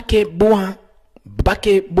 Mamake Bua,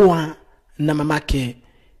 babake Bua na mamake,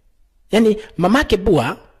 yani mamake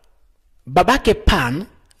Bua, babake Pan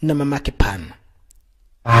na mamake Pan.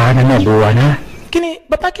 Na Bua na. Lakini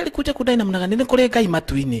babake alikuja kudai namna gani? Ni kule gai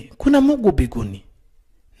matuini kuna Mungu mbinguni,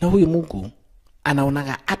 na huyu Mungu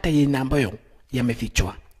anaonaga hata yeye ambayo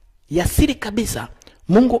yamefichwa ya siri kabisa.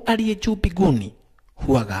 Mungu aliye juu mbinguni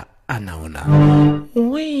huaga anaona.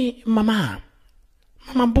 Wewe mama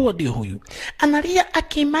Bua ndio huyu analia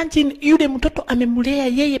akimagine yule mtoto amemlea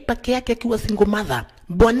yeye peke yake akiwa single mother.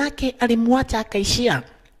 Bwanake alimwacha akaishia,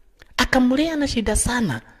 akamlea na shida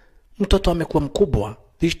sana. Mtoto amekuwa mkubwa,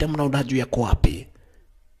 vishta mnaona juu yako wapi?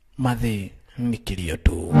 Madhe ni kilio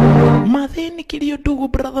tu. Madhe ni kilio tu,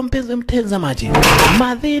 brother mpenzi mtazamaji.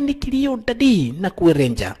 Madhe ni kilio dadi na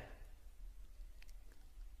kuerenja.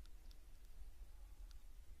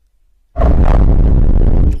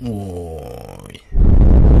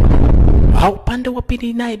 Au pande wa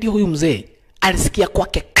pili naye ndio huyu mzee alisikia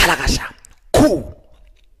kwake karagasha kuu.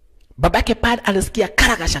 Babake pale alisikia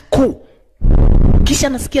karagasha kuu. Kisha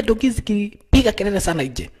nasikia dogizi kipiga kelele sana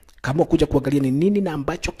nje. Kama kuja kuangalia ni nini na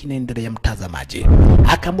ambacho kinaendelea mtazamaji.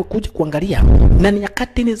 Akaamua kuja kuangalia na ni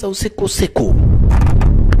nyakati ni za usiku.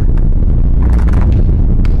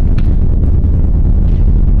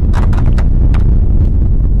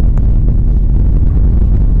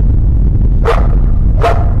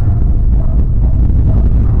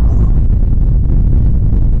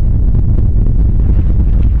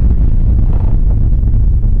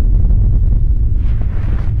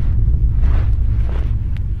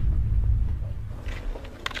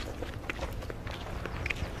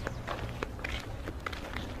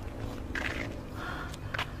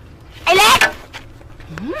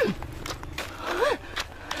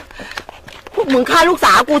มึงฆ่าลูกส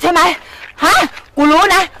าวกูใช่ไหมฮะกูรู้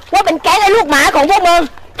นะว่าเป็นแก๊งไอ้ลูกหมาของพวกมึง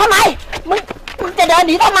ทำไมมึงจะเดินห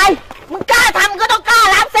นีทำไมมึงกล้าทำก็ต้องกล้า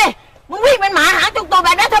รับสิมึงวิ่งเป็นหมาหางจุกตัวแบ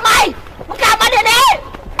บนั้นทำไมมึงกลับมาเดี๋ยวนี้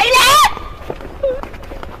ไอ้เล็ก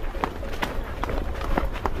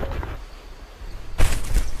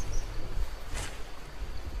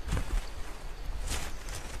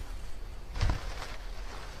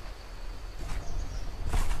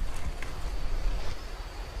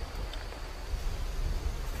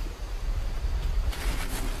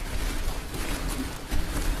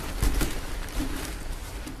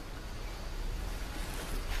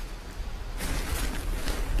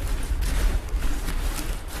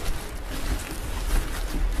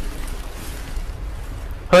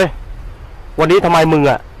เฮ้ยวันนี้ทำไมมึง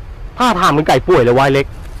อะท่าทางเหมือนไก่ป่วยเลยวายเล็ก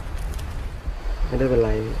ไม่ได้เป็นไร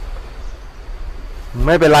ไ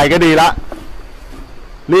ม่เป็นไรก็ดีละ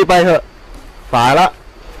รีบไปเถอะสายละ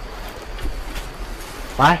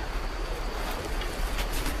ไป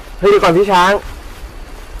เฮ้ยเดี๋ยวก่อนพี่ช้าง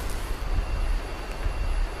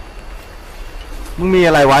มึงมีอ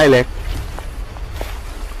ะไรไว้เล็ก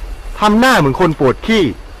ทำหน้าเหมือนคนปวดขี้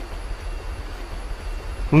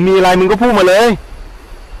มึงมีอะไรมึงก็พูดมาเลย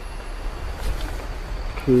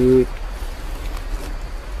คือ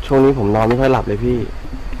ช่วงนี้ผมนอนไม่ค่อยหลับเลยพี่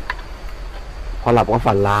พอหลับก็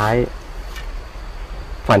ฝันร้าย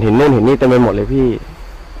ฝันเห็นนู่นเห็นนี่เต็มไปหมดเลยพี่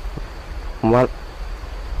ผมว่า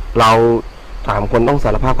เรา3 คนต้องสา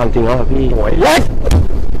รภาพความจริงแล้วครับพี่โอ้ยเล็ก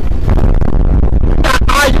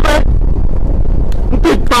ตายใช่ไหมมึง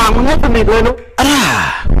ปิดปากมึงให้สนิทเลยนุ๊ก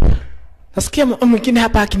Nasikia mwingine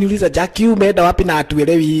hapa akiniuliza Jackie umeenda wapi na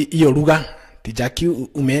atuelewi hiyo lugha. Ti Jackie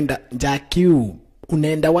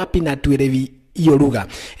unaenda wapi na atuelewi hiyo lugha.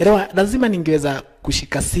 Elewa lazima ningeweza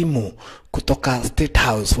kushika simu kutoka State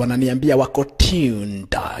House wananiambia wako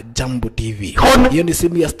tuned Jambo TV. Hiyo ni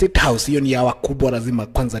simu ya State House, hiyo ni ya wakubwa, lazima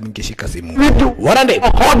kwanza ningeshika simu. Warande.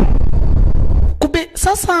 Kumbe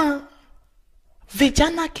sasa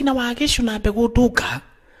vijana kina Wagesho na Beguduga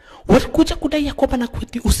walikuja kudai ya kwamba na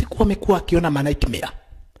kweti usiku wamekuwa wakiona nightmare.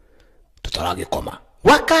 Tutarage koma.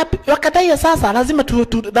 Wakadai sasa lazima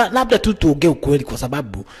labda tuongee ukweli kwa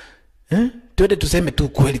sababu tuende tuseme tu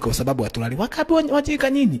ukweli kwa sababu hatulali. Wakaambiwa wajika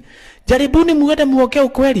nyinyi, jaribuni muende muongee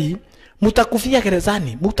ukweli, mtakufia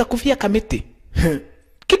gerezani, mtakufia Kamiti.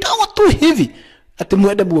 Kidogo tu hivi ati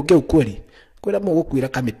muende muongee ukweli. Kwenda mugokuira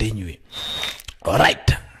Kamiti nywe.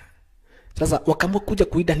 Alright. Sasa wakaamua kuja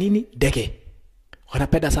kuida nini? Ndege.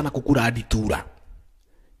 Wanapenda sana kukula hadi tura.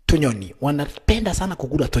 Tunyoni. Wanapenda sana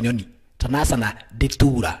kukula tunyoni. Tanasa na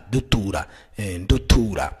dutura.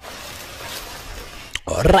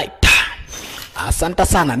 Alright. Asante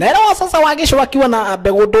sana. Naelewa sasa Wagesho wakiwa na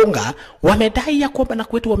Begudunga wamedai ya kwamba na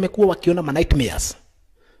kwetu wamekuwa wakiona nightmares.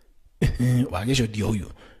 Wagesho ndio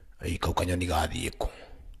huyo. Ikakanyoni gathiko.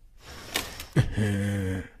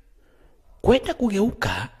 Kwenda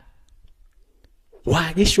kugeuka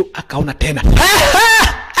Wagesho akaona tena.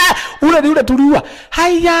 Ule tuliua.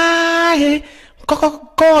 Haya,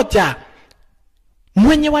 koja.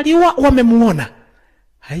 Mwenye waliua wamemuona.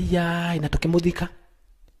 Haya, inatoke mudhika.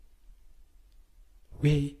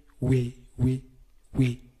 We.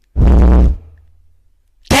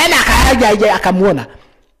 Tena kaja akamuona.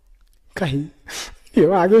 Kai.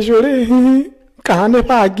 Wagesho le. Kahane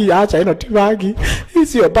bagi, acha ino ti bagi.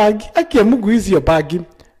 Sio bagi. Akia Mungu sio bagi.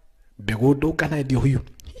 Beguduga na ndio huyu.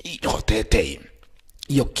 Tete.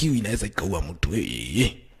 Hiyo kiu inaweza ikaua mtu.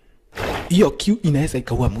 Hiyo kiu inaweza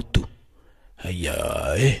ikaua mtu.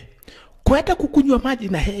 Haya. Kwenda kukunywa maji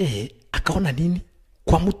na akaona nini?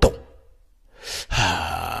 Kwa mto.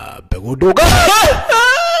 Beguduga.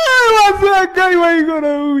 Wasakai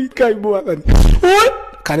waigora uikai mwathani.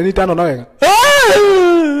 Kaneni tano na wega.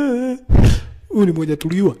 Uni moja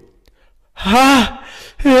tuliwa.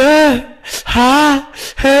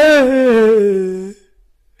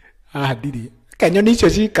 Didi. Kanyoni hicho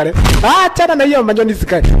shikare. Chana na hiyo manyoni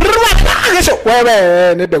sikare. Wagesho.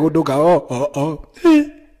 Wewe ni Beguduga.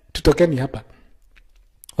 Tutokeni hapa.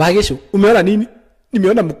 Wagesho, umeona nini?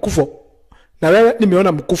 Nimeona mkufo. Na wewe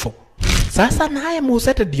nimeona mkufo. Sasa naye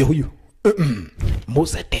Musete ndio huyu.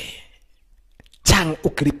 Musete. Chang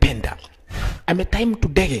ukilipenda. Ametime to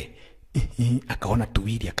ndege. Akaona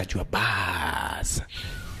tuwili akajua bas.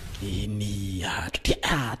 Ni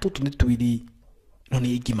tutu ni tuwili.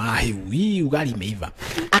 Noni igimahe ugali imeiva.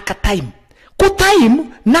 Akatime. Kutime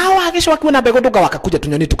na Wagesho wakiwa na Beguduga wakakuja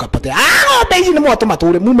tunyoni tukapotea. Bezi ni mwato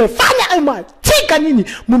matule. Mumefanya chika nini?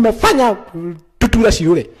 Mumefanya tutura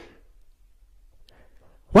shiule.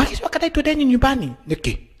 Wagesho wakadai tuendeni nyumbani.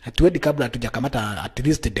 Niki, hatuendi kabla hatujakamata at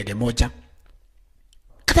least ndege moja.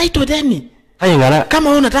 Kadai tuendeni. Ngara. Kama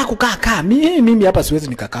wewe unataka kukaa mimi hapa siwezi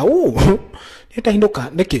nikakaa. Nitahinduka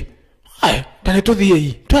niki. Tani tuthie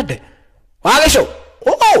hii. Twende. Wagesho.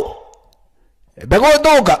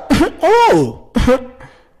 Beguduga.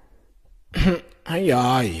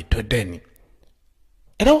 Ai, twendeni.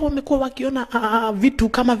 Leo wamekuwa wakiona vitu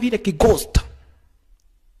kama vile kighost.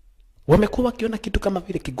 Wamekuwa wakiona kitu kama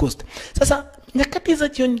vile kighost. Sasa nyakati za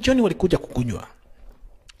jioni walikuja kukunywa.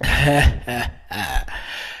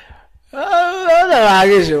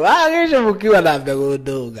 Wagesho mkiwa na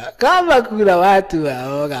Beguduga. Kama kuna watu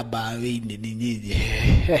waoga bawini ni nyinyi.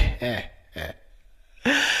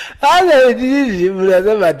 Hata nyinyi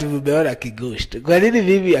mnasema tu mmeona kighost. Kwa nini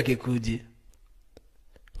mimi akikuje?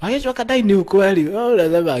 Wagesho wakadai ni ukweli.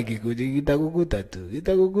 Unasema akikuje kitakukuta tu.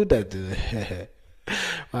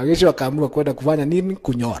 Wagesho wakaamua kwenda kufanya nini?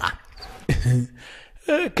 Kunyora.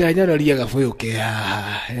 Kenya nolia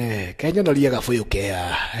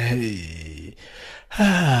gafuyukea.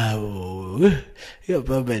 Hiyo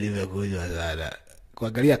pombe nimekunywa sana.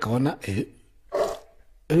 Kuangalia akaona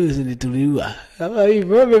nituliua. Kama hii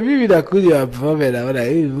pombe mimi nakunywa pombe naona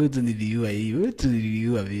hii mtu niliua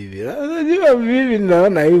mimi. Unajua mimi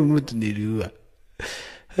naona hii mtu niliua.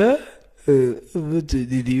 Mtu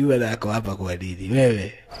niliua na ako hapa kwa nini?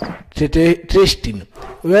 Wewe. Tristin.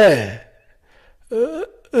 Wewe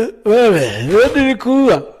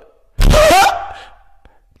nilikuwa.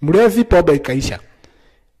 Mrefi pombe ikaisha.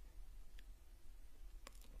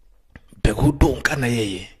 Beguduga na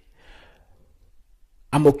yeye.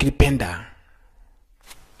 Ama ukilipenda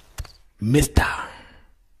Mr.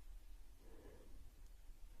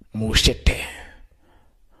 Musete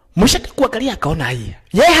kuangalia akaona hii.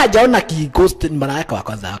 Yeye hajaona kighost mara yake wa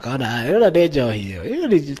kwanza akaona hiyo ndio hiyo. Hiyo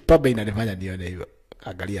ni pombe inanifanya nione hivyo.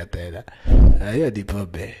 Angalia tena. Hiyo ni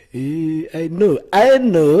pombe. I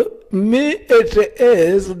know me it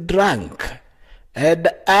is drunk. And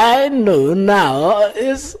I know now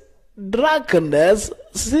is drunkenness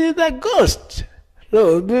see the ghost.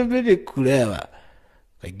 No, mimi ni kulewa.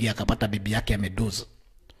 kaingia akapata bibi yake amedoza.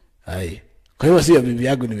 Hai. Kwa hiyo sio bibi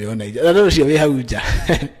yangu nimeona hiyo. Ndio sio wewe hauja.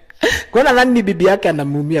 Kwa nini ni bibi yake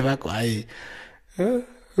anamuumia wako? Hai.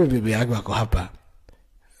 Bibi yako wako hapa.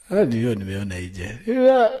 Ndio nimeona hiyo.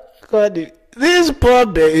 This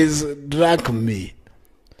pobre is drunk me.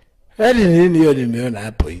 Nini hiyo nimeona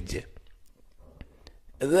hapo hiyo.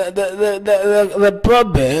 The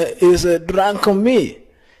pobre is drunk me.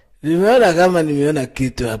 Nimeona kama nimeona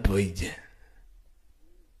kitu hapo hiyo.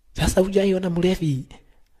 Sasa hujaiona mlevi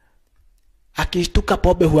akishtuka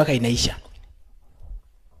pombe huwaka inaisha.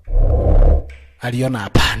 Aliona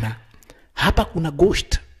hapana. Hapa kuna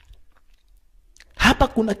ghost. Hapa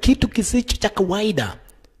kuna kitu kisicho cha kawaida.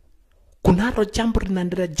 Kunalo jambo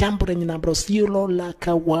linaendelea, jambo lenye ambalo sio la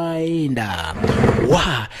kawaida.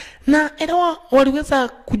 Na elewa waliweza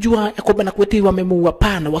kujua ya kwamba Nakweti wamemuua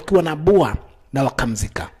pana wakiwa na bua na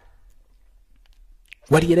wakamzika.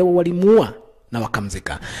 Walielewa walimuua na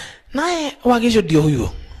wakamzika. Naye Wagisho ndio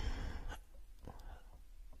huyo.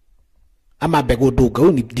 Ama Begoduga,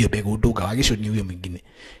 huyu ndio Begoduga, Wagisho ni huyo mwingine.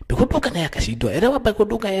 Begoduga naye akashindwa. Elewa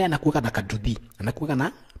Begoduga yeye anakuwa na kaduthi, anakuwa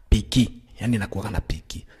na piki, yani anakuwa na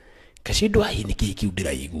piki. Kashindwa hii ni kiki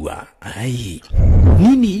udiraigua. Ai.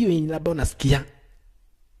 Nini hiyo labda unasikia?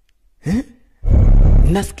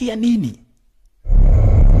 Nasikia nini?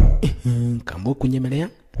 Kambo kunyemelea.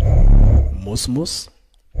 Mosmos.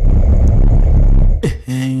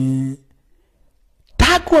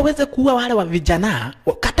 Tagu waweze kuwa wale wa vijana,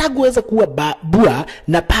 Katagu waweze kuwa bua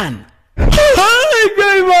na pan.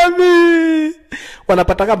 Hai mami.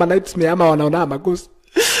 Wanapata kama nightmare ama wanaona magosi.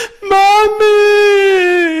 Mami.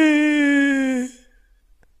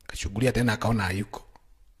 Kashughulia tena akaona hayuko.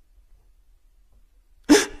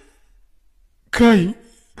 Kai.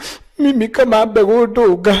 Mimi kama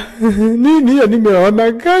Begoduga. Nini ya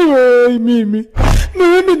nimeona kai mimi.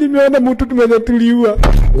 Mimi nimeona mtu tumenyatuliwa.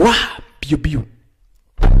 Biu biu.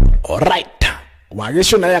 Alright.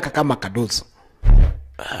 Wagisho naye akakama kadozo.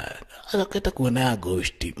 Akaketa kuona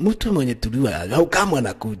ghost. Mtu mwenye tuliwa au kama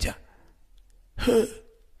anakuja.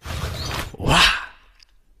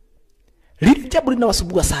 Lili jambo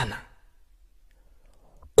linawasumbua sana.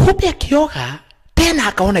 Kumbe akioga tena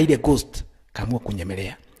akaona ile ghost, kaamua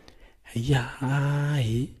kunyemelea.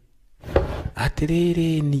 Hai.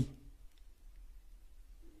 Atiriri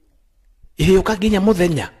hiyo kaginya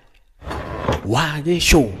muthenya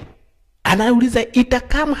Wagisho anauliza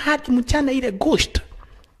itakam hadi mchana ile ghost.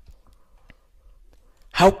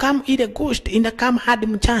 How come ile ghost inakam hadi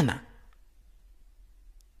mchana?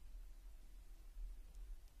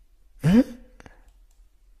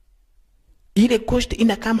 Ile ghost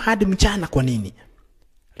inakam hadi mchana kwa nini?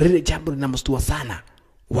 Lile jambo linamstua sana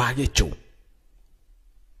Wagisho.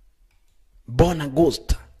 Bona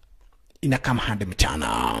ghost inakam hadi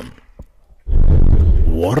mchana.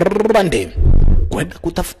 Warande kwenda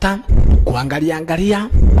kutafuta kuangalia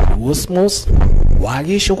Mosmos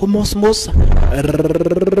Wagisho kwa Mosmos.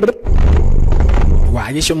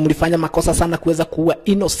 Wagisho mlifanya makosa sana kuweza kuwa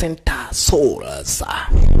innocent souls,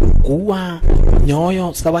 kuwa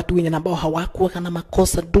nyoyo za watu wenye ambao hawakuwa na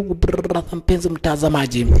makosa. Ndugu brother mpenzi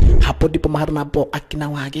mtazamaji, hapo ndipo mahali ambapo akina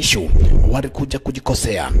Wagisho walikuja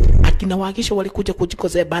kujikosea. Akina Wagisho walikuja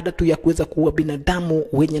kujikosea baada tu ya kuweza kuwa binadamu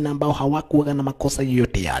wenye ambao hawakuwa na makosa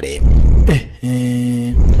yoyote yale.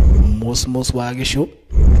 Mosmos Wagisho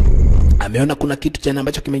ameona kuna kitu cha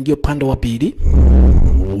ambacho kimeingia upande wa pili.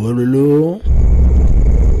 Wololo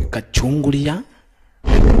kachungulia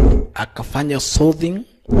akafanya solving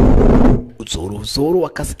uzuru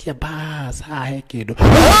akasikia basa hekedo.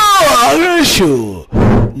 Wagisho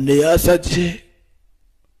ni asaje.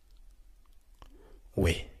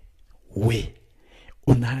 We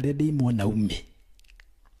unaredi mwanaume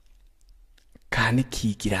kani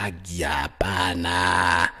kikiragia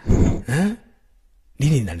hapana.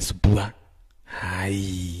 Nini inanisumbua?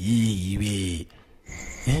 Hai we.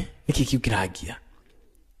 Niki kikiragia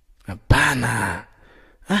hapana.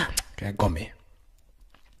 Kagome.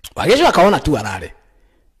 Wagisho akaona tu alale.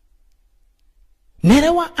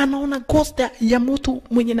 Nelewa anaona ghost ya mtu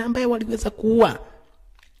mwenye ambaye waliweza kuua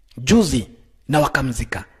juzi na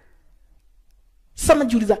wakamzika. Sasa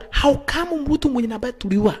najiuliza how come mtu mwenye ambaye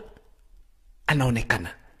tuliua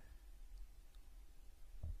anaonekana?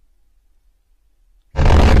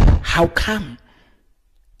 How come?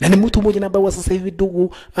 Na ni mtu mmoja ambaye wa sasa hivi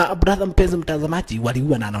ndugu brother mpenzi mtazamaji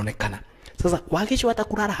waliua na anaonekana. Sasa Wagisho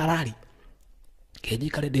watakulala halali. Keji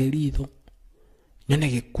kale delito. Nyone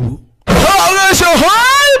geku. Wagisho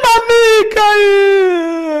hai mami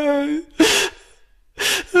kai.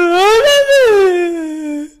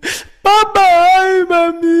 Baba,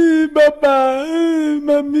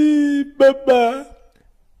 mami, baba.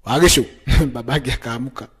 Wagisho. Babake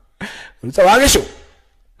akaamuka. Uliza Wagisho.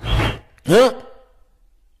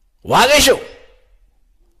 Wagisho.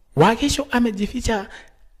 Wagisho amejificha.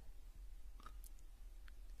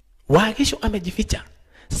 Wagisho amejificha.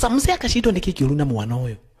 Sasa mzee akashindwa ni kiki uluna mwana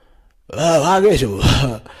huyo. Wagisho.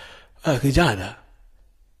 Kijana.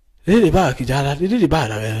 Lili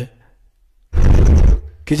bana wewe.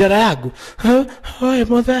 Kijana yangu. Oye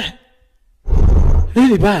mzee.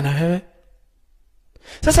 Lili bana wewe.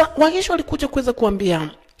 Sasa Wagisho alikuja kuweza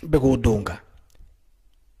kuambia Bego Odonga,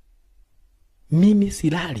 mimi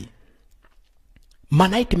silali. My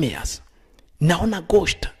nightmares. Naona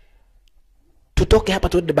ghost. Tutoke hapa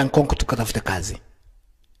tuende Bangkok tukatafute kazi.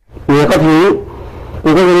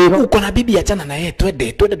 Uko na bibi achana na yeye,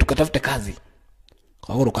 twende tukatafute kazi.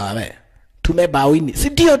 Kwa hiyo kawe. Tumebawini. Si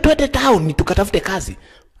ndio twende town tukatafute kazi.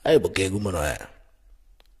 Ai bokegu mwana wewe.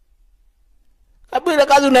 Kabla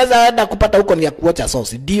kazi unaweza enda kupata huko ni ya kuocha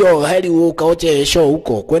sauce. Ndio heri ukaoche show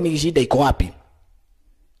huko. Kwani shida iko wapi?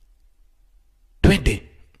 Twende.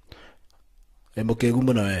 Mboke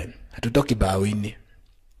gumbo na wewe. Hatutoki bawini.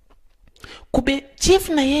 Kube chief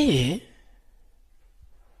na yeye.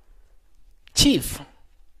 Chief.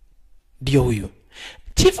 Ndio huyo.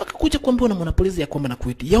 Chief akakuja kuambiwa na mwanapolisi ya kwamba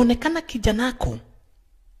nakuiti. Yaonekana kijanako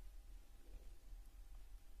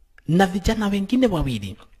na vijana wengine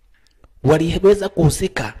wawili waliweza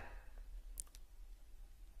kuhusika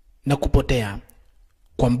na kupotea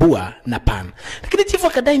kwa Mbua na Pan. Lakini chifu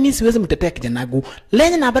akadai mimi siwezi mtetea kijanagu.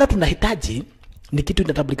 Lenye na habari tunahitaji ni kitu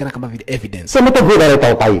kinatambulikana kama vile evidence. Sema tu vile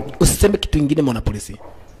taupai. Usiseme kitu kingine mwana polisi.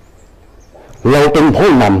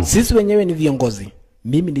 Sisi wenyewe ni viongozi.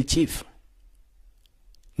 Mimi ni chief.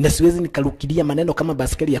 Na siwezi nikalukilia maneno kama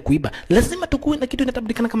baskeli ya kuiba. Lazima tukuwe na kitu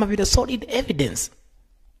kinatambulikana kama vile solid evidence.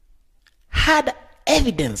 Hard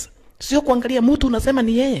evidence. Sio kuangalia mtu unasema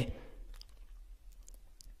ni yeye.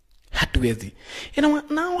 Hatuwezi.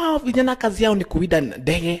 Na wao vijana kazi yao ni kuwinda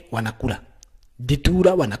ndege wanakula.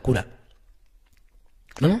 Ditura wanakula.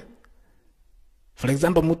 For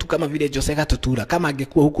example mtu kama vile Joseka Tutura kama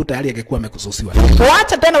angekuwa huku tayari angekuwa amekususiwa.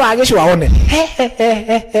 Waacha tena Wagisho waone.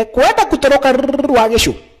 Kwenda kutoroka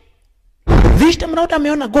Wagisho. This time round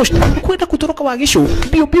ameona ghost. Kwenda kutoroka Wagisho.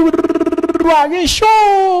 Piu Wagisho.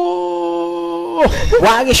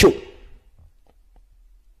 Wagisho.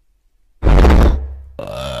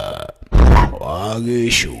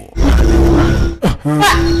 Wagisho.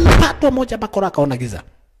 Pato moja bakora akaona giza.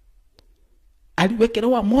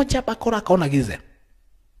 Aliwekelewa moja bakora akaona giza.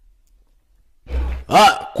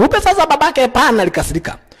 Kumbe sasa babake Pana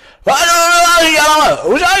alikasirika.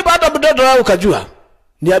 Ushaipata mtoto wako ukajua.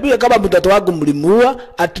 Niambie kama mtoto wangu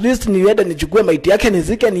mlimuua, at least niende nichukue maiti yake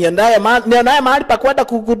nizike niandae mahali pa kwenda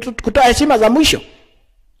kutoa heshima za mwisho.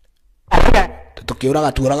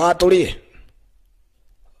 Tukiuraga tuuraga tulie.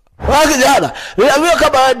 Kijana, niambie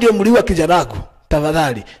kama ndio mliua kijana wangu,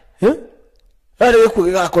 tafadhali. Wewe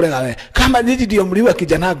kukaa kolega wewe. Kama ndio mliua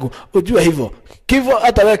kijana wangu, ujue hivyo. Kifo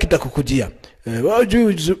hata wewe kitakukujia. Wewe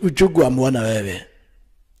uchungu amuona wewe.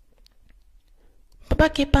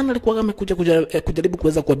 Babake Pana alikuwa amekuja kujaribu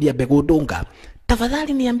kuweza kuambia Bego Odonga,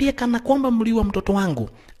 tafadhali niambie kana kwamba mliua mtoto wangu,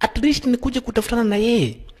 at least nikuje kutafutana na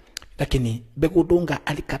yeye. Lakini Bego Odonga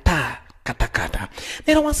alikataa katakata.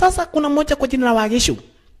 Nero sasa kuna mmoja kwa jina la Wagisho.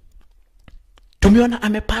 Tumeona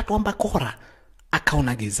amepatwa bakora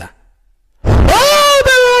akaona giza.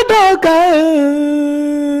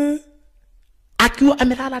 Akiwa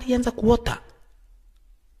amelala alianza kuota.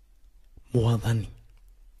 Mwadhani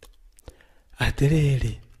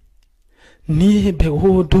atiriri ni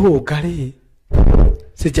Bego Odonga ri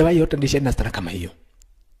sijawahi yote ndishena stara kama hiyo.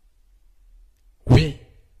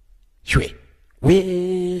 Shwe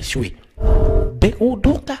Bego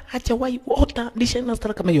Odonga hajawahi ota ndishena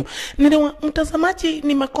stara kama hiyo. Nilewa mtazamaji,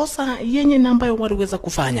 ni makosa yenye na ambayo waliweza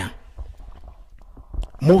kufanya.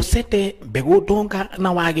 Musete Bego Odonga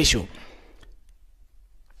na Wagisho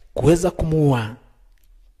kuweza kumuua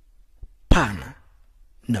Pana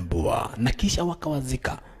na Mbua na kisha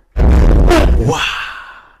wakawazika.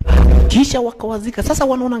 Kisha wakawazika. Sasa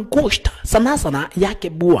wanaona ghost sana yake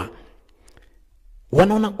Mbua.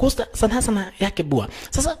 Wanaona ghost sana yake Mbua.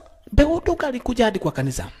 Sasa Bego Odonga alikuja hadi kwa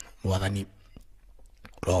kanisa. Mwadhani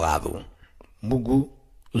rogathu Mungu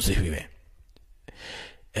usifiwe.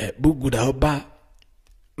 Mungu naomba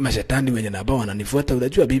mashetani wenye nabao wananifuata,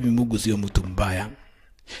 unajua bibi Mungu sio mtu mbaya.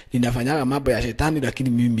 Ninafanyaga mambo ya shetani lakini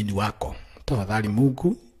mimi ni wako. Tafadhali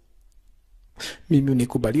Mungu, mimi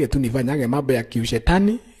unikubalie tu nifanyage mambo ya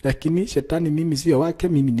kiushetani, lakini shetani mimi sio wake,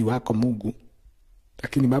 mimi ni wako Mungu.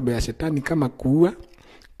 Lakini mambo ya shetani kama kuua,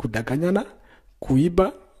 kudanganyana,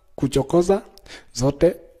 kuiba, kuchokoza,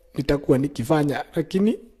 zote nitakuwa nikifanya,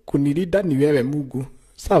 lakini kunilida ni wewe Mungu.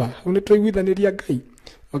 Sawa, unatuiguithaniria Ngai.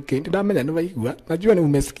 Okay, ndamenya ni waigua. Najua ni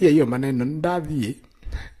umesikia hiyo maneno, ndathie.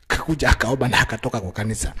 Kakuja akaomba na akatoka kwa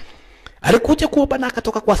kanisa. Alikuja kuomba na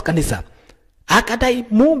akatoka kwa kanisa. Akadai,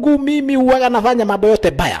 Mungu, mimi huwaga nafanya mambo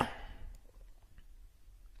yote baya.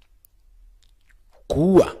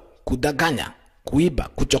 Kuua, kudanganya, kuiba,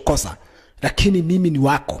 kuchokosa. Lakini mimi ni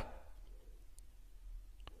wako.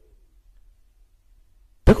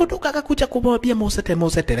 Pekuduka akakuja kumwambia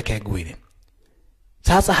Mosete reke nguire.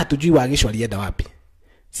 Sasa hatujui Wagisho alienda wapi.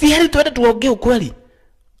 Si heri tuende tuongee ukweli.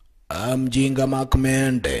 Mjinga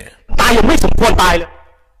Makmende. Tayo mimi sikuwa tayo.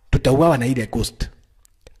 Tutauawa na ile ghost.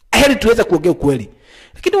 Heri tuweze kuongea ukweli.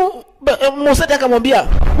 Lakini Mosete akamwambia,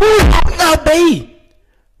 "Bei.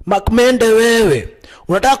 Makmende wewe.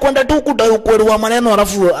 Unataka kwenda tu kudai ukweli wa maneno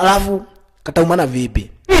alafu kataumana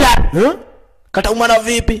vipi?" Kataumana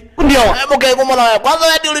vipi? Ndio. Mke kumona wewe. Kwanza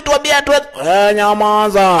wewe ndio ulituambia tu.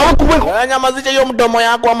 Nyamaza. Nyamazisha hiyo mdomo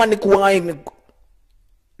yako ama nikuwai.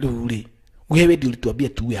 Luli. Wewe ndio ulituambia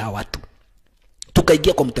tuwe hawa watu.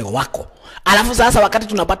 Tukaingia kwa mtego wako. Alafu sasa wakati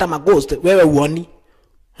tunapata maghost wewe uoni.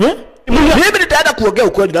 Mimi nitaenda kuongea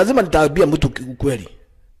ukweli, lazima nitaambia mtu ukweli.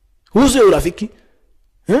 Huyu sio urafiki.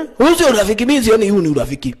 Huyu sio urafiki, mimi sioni huyu ni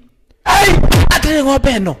urafiki. Ati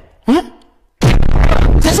ngopeno.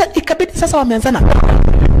 Sasa ikabidi sasa wameanzana.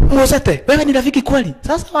 Mosete, wewe ni rafiki kweli?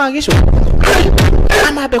 Sasa Wagisho.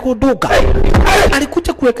 Ama Pekuduka.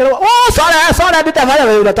 Alikuja kuwekelewa. Oh, sorry nitafanya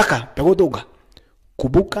wewe unataka. Pekuduka.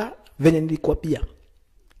 Kubuka venye nilikwambia.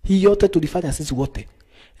 Hii yote tulifanya sisi wote.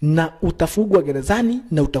 Na utafungwa gerezani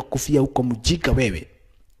na utakufia huko mjika wewe.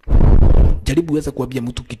 Jaribu uweze kuambia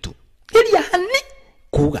mtu kitu. Ili yani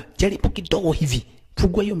kuuga. Jaribu kidogo hivi.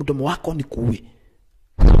 Fungua hiyo mdomo wako ni kuue.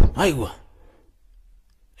 Aiwa.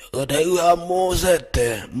 Odaiwa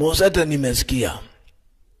Mosete nimesikia.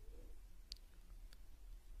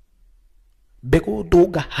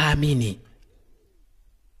 Pekuduka haamini.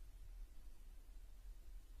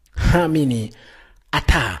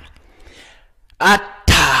 Ata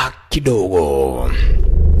kidogo.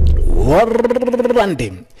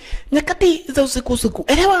 Warande. Nyakati za usiku.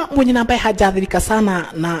 Elewa mwenye ambaye hajadhirika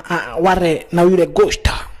sana na ware na yule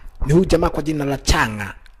ghosta. Ni huyu jamaa kwa jina la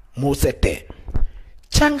Changa Mosete.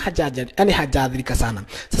 Chang hajadhirika sana.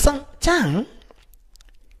 Sasa Chang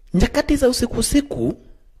nyakati za usiku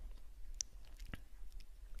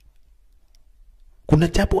kuna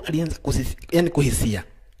jambo alianza kuhisia.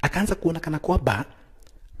 Akaanza kuona kana kwamba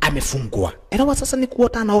amefungwa. Elewa sasa ni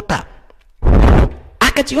kuota anaota.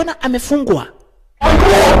 Akajiona amefungwa.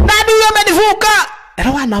 Nani amenifunga?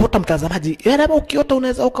 Elewa anaota mtazamaji. Elewa ukiota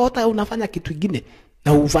unaweza ukaota unafanya kitu kingine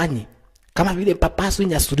na ufanyi. Kama vile papasu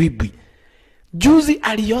Nyasuribi. Juzi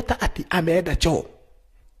aliota ati ameenda choo.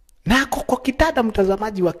 Na kwa kitanda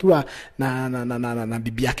mtazamaji wakiwa na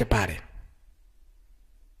bibi yake pale.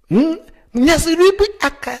 Nyasuribi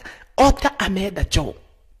akaota ameenda choo.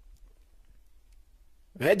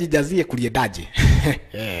 Wewe jijazie kuliendaje?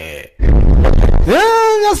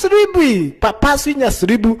 Nyasuribi, papasu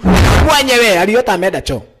Nyasuribu mwenyewe aliota ameenda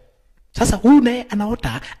choo. Sasa huyu naye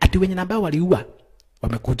anaota ati wenye ambao waliua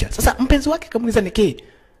wamekuja. Sasa mpenzi wake kamuuliza niki?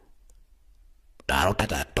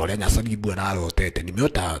 Darota tole Nyasuribu analotete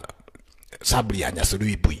nimeota sabri ya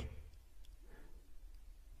Nyasuribu.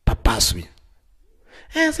 Papasu.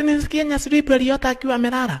 Sinisikia Nyasuribu aliota akiwa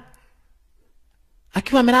amelala.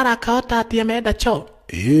 Akiwa amelala akaota ati ameenda choo.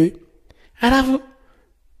 Halafu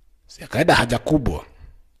si akaenda haja kubwa.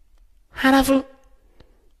 Halafu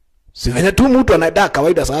si venye tu mtu anaenda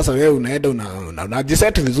kawaida. Sasa wewe unaenda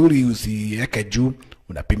unajiseti vizuri, usiweke juu,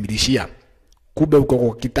 unapimilishia. Kumbe uko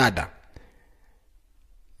kwa kitanda.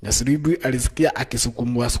 Nyasuribu alisikia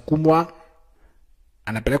akisukumwa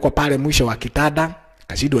anapelekwa pale mwisho wa kitanda,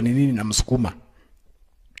 kashidwa ni nini na msukuma.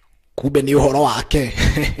 Kumbe ni uhoro wake.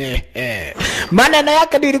 Maneno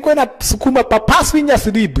yake ndio ilikuwa inasukuma papasu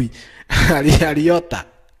Nyasuribu. Aliota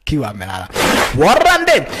kiwa amelala.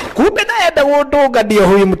 Warande. Kumbe naye Pekuduka ndio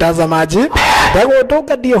huyu mtazamaji.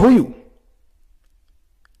 Pekuduka ndio huyu.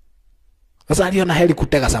 Sasa aliona heri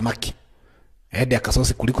kutega samaki. Ende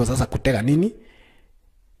akasosi kuliko sasa kutega nini?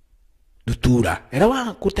 Dutura.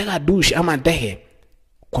 Elewa kutega dushi ama ndege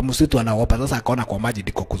kwa msitu anaogopa. Sasa akaona kwa maji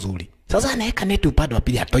ndiko kuzuri. Sasa anaweka neti upande wa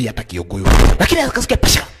pili hatoi hata kiogoyo. Lakini akasikia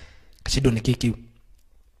pasha. Kashido ni kiki.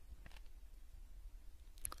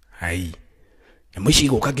 Hai. Mwishi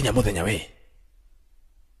iko nginya muthenya we.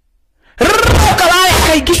 Kalaya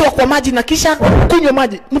kaingishwa kwa maji na kisha kunywa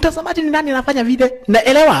maji. Mtazamaji ni nani anafanya vile? Na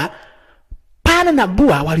elewa pana na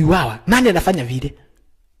bua waliuawa. Nani anafanya vile?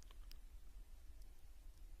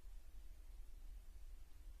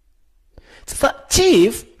 Sasa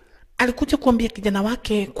chief alikuja kuambia kijana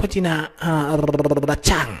wake kwa jina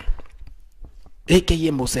Rachang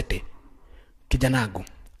aka Mosete, kijanagu,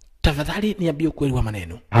 tafadhali niambie ukweli wa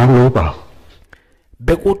maneno. Hamupa.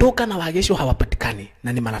 Bekutoka na Wagesho hawapatikani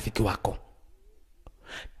na ni marafiki wako.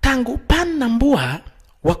 Tangu Pan na Mbua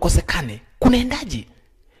wakosekane, kunaendaje?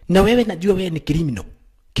 Na wewe najua wewe ni criminal.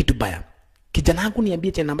 Kitu baya. Kijanagu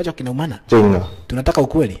niambie chenye ambacho kinaumana. Jinga. Tunataka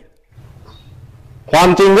ukweli.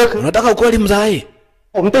 Kwam jinga. Unataka ukweli mzai?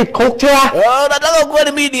 Nataka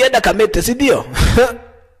ukweli mimi nienda Kamete, si ndio?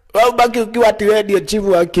 Wewe baki ukiwa ati wewe ndio chief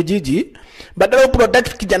wa kijiji, badala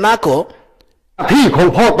protect kijanako.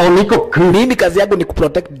 Mimi kazi yangu ni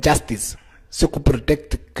kuprotect justice, si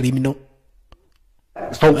kuprotect criminal.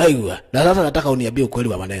 Aiwa, na sasa nataka uniambie ukweli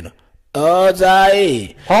wa maneno.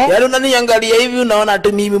 Zai. Yaani unaniangalia hivi unaona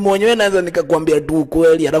ati mimi mwenyewe naweza nikakwambia tu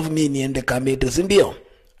ukweli alafu mimi niende Kamete, si ndio?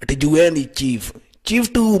 Ati jueni chief.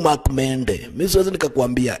 Chief tu Makmende. Mimi siwezi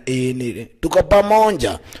nikakwambia ni tuko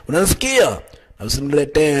pamoja. Unanisikia? Na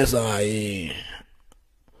usiniletee sai.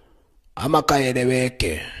 Ama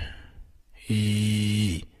kaeleweke.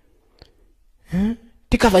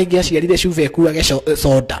 Tika vaigia shialile shuve kuwa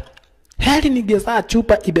soda. Heri nigeza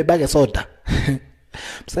chupa ibebage soda.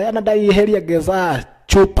 Msaya anadai heri ageza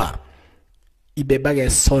chupa ibebage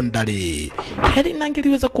sondali. Heri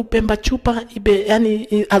nangeliweza kupemba chupa ibe,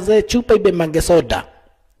 yani aze chupa ibe mange soda.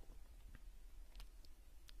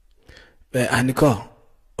 Aniko,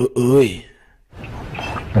 oi.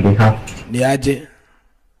 Adika. Ni aje?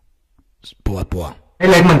 Poa. ไอ้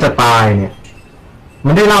เล็กมันจะตายเนี่ย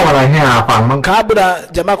มันได้เล่าอะไรให้อาฟังมั้ง Kabla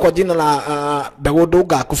jamaa kwa jina la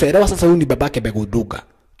Begoduga kuferewa sasa huyu ni babake Begoduga.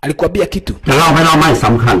 Alikuambia kitu. จะเล่าไม่เล่าไม่ส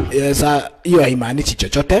ำคัญ Sasa hiyo haimaanishi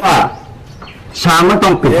chochote. ว่าช้างมันต้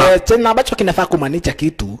องปิด Tena ambacho kinafaa kumaanisha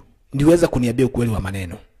kitu niweza kuniambia ukweli wa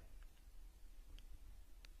maneno.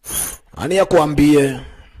 Ani ya kuambie.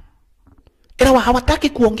 Ila hawataki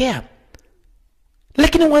kuongea.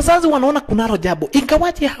 Lakini wazazi wanaona kunaro jambo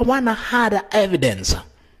ingawaje hawana hard evidence.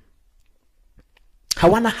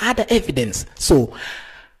 Hawana hard evidence. So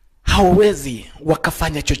hawezi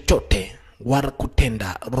wakafanya chochote wala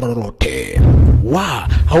kutenda lolote.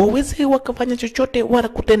 Hawezi wakafanya chochote wala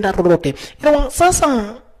kutenda lolote. Ila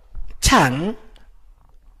sasa Chang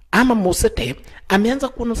ama Mosete ameanza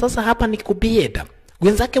kuona sasa hapa ni kubieda.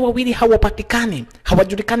 Wenzake wawili hawapatikani,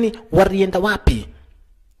 hawajulikani walienda wapi.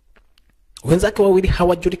 Wenzake wawili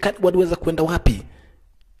hawajulikani waliweza kwenda wapi.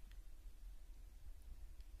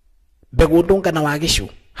 Begudunga na Wagesho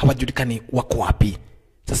hawajulikani wako wapi.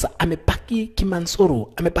 Sasa amepaki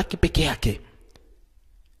kimansuru, amepaki peke yake.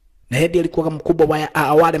 Na hedi alikuwa mkubwa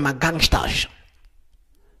wa wale magangsters.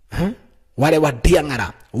 Wale wa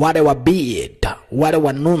Diangara, wale wa Bieta, wale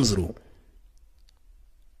wa Nunzru.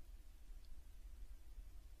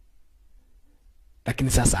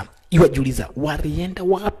 Lakini sasa iwajuliza walienda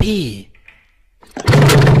wapi?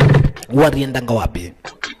 Walienda wapi?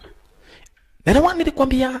 Na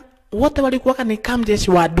nilikwambia wote walikuwa ni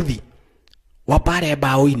kamjeshi wa Duthi. Wapare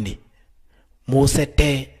Baoini.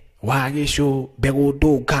 Mosete, Wagesho,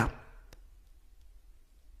 Begoduga.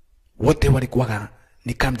 Wote walikuwa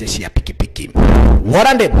ni kamjeshi ya pikipiki.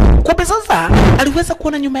 Warande, kumbe sasa aliweza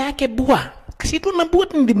kuona nyuma yake Bua. Kashitu na Bua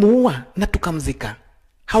ndimuua na tukamzika.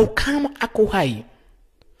 Haukama ako hai.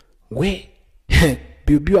 We,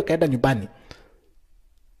 bibi akaenda nyumbani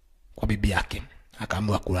kwa bibi yake.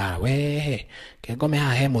 Akaamua kulala. We, kengome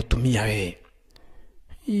hahe motumia we.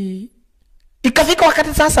 Ikafika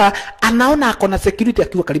wakati sasa anaona akona security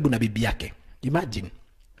akiwa karibu na bibi yake. Imagine.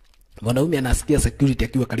 Mwanaume anasikia security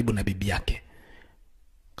akiwa karibu na bibi yake.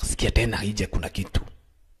 Kasikia tena hije kuna kitu.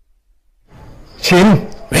 Chin.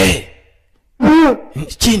 We.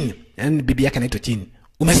 Chin. Yaani bibi yake anaitwa Chin.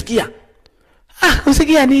 Umesikia?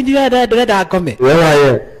 Usikia nini wewe dada akome?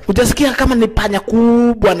 Wewe. Utasikia kama ni panya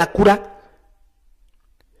kubwa na kula.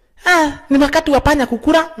 Ni wakati wa panya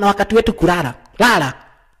kukula na wakati wetu kulala. Lala.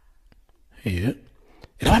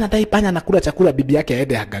 Ila wanadai panya na kula chakula bibi yake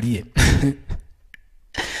aende angalie.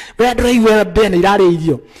 Wewe ndio iwe bena ilale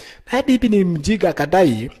hiyo. Na bibi ni mjiga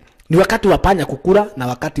kadai ni wakati wa panya kukula na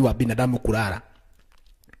wakati wa binadamu kulala.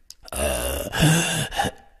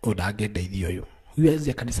 Udagende hiyo. Huyu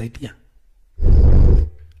azi akanisaidia.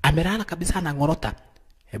 Amelala kabisa na ngorota.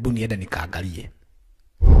 Hebu niende nikaangalie.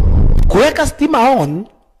 Kuweka stima on.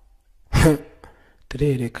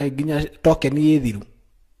 Tere kaiginya token yethiru.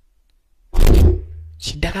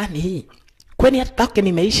 Shida gani hii? Kwani hata token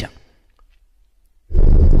imeisha?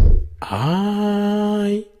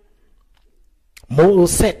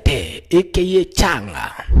 Mosete aka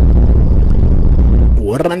Changa.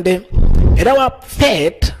 Warande. Era wa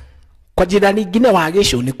Fate kwa jina lingine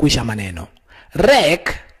Wagesho ni kuisha maneno.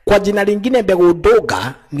 Rek kwa jina lingine mbegu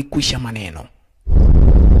doga ni kuisha maneno.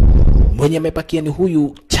 Mwenye amepakia ni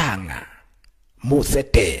huyu Changa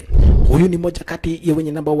Musete. Huyu ni moja kati ya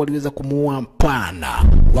wenye namba waliweza kumuua Pana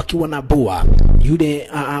wakiwa na bua. Yule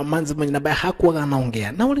manzi mwenye namba hakuwa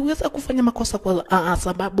anaongea, na waliweza kufanya makosa kwa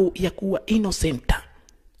sababu ya kuwa innocent.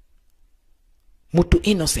 Mtu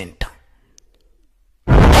innocent.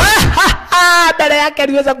 Dada yake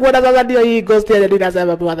aliweza kuona sasa ndio hii ghost ya ndio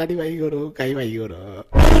sababu wadhani wa igoro kaiwa igoro.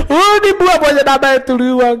 Ni bua moja na ambaye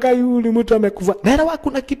tuliwa kayuli mtu amekufa. Na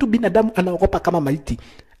kuna kitu binadamu anaogopa kama maiti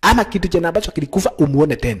ama kitu chenye ambacho kilikufa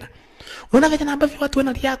umuone tena. Unaona vile ambavyo watu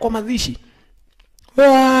wanalia kwa mazishi.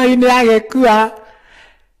 Ine angekuwa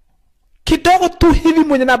kidogo tu hivi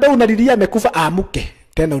mwenye na ambaye unalilia amekufa amuke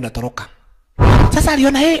tena unatoroka. Sasa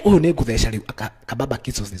aliona huyu ni kuthesha kababa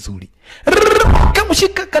kisu vizuri.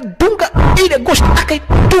 Kamushika kadunga ile ghost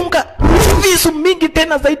akaidunga visu mingi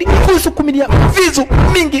tena zaidi, visu kumilia visu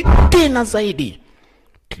mingi tena zaidi.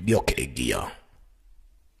 Kilio kiregia.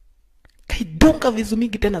 Kaidunga visu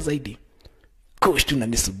mingi tena zaidi. Ghost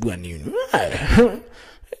unanisubua nini?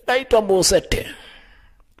 Naitwa Musete.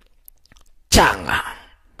 Changa.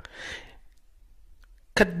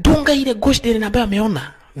 Kadunga ile ghost ile ambayo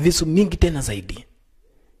ameona visu mingi tena zaidi.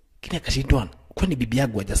 Kile akashindwa, kwani bibi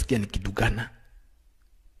yangu hajasikia nikidugana?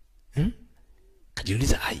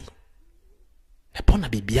 Kajiuliza, napona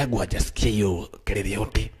bibi yangu hajasikia hiyo kelele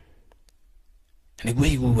yote. Nigwe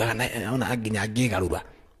hiyo anaona aginyage garura.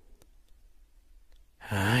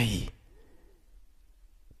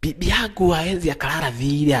 Bibi yangu haezi akalala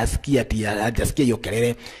vile asikia ati hajasikia hiyo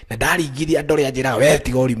kelele, na ndari igiri andore ajira we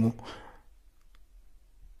tigorimu.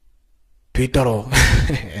 Twittero.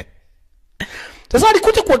 Sasa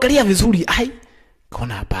alikuja kuangalia vizuri,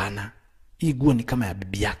 kaona hapana. Hii nguo ni kama ya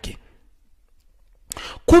bibi yake.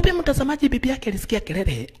 Kumbe mtazamaji, bibi yake alisikia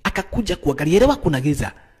kelele, akakuja kuangalia, elewa kuna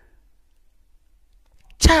giza.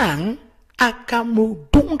 Chang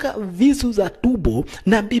akamudunga visu za tumbo,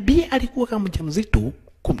 na bibi alikuwa kama mjamzito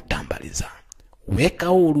kumtambaliza.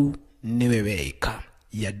 Weka uru ni weweka.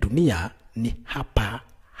 Ya dunia ni hapa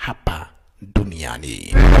hapa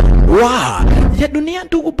duniani. Ya dunia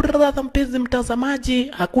ndugu brother mpenzi mtazamaji,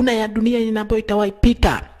 hakuna ya dunia inayo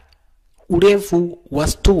itawaipita urefu wa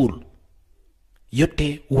stool.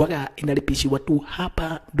 Yote huwaga inalipishiwa tu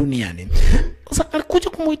hapa duniani. Sasa alikuja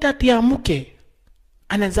kumuita ati amuke.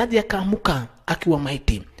 Anazaji akaamuka akiwa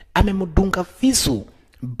maiti. Amemudunga visu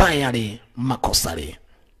bayale makosale.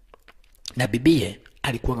 Na bibie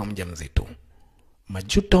alikuwa mjamzito.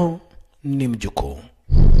 Majuto ni mjukuu.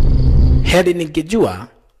 Heri ningejua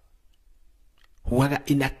huwaga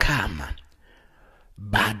inakama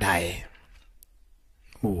baadaye.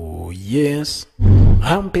 Yes.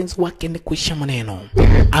 Mpenzi wake ni kuisha maneno.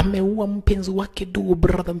 Ameua mpenzi wake ndugu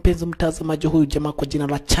brother mpenzi mtazamaji, huyu jamaa kwa jina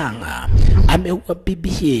la Changa. Ameua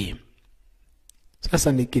bibiye.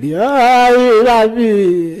 Sasa nikilia,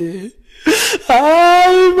 mami.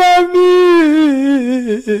 Mami.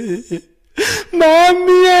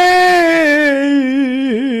 Mami.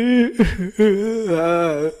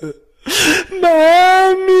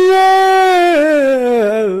 Mami.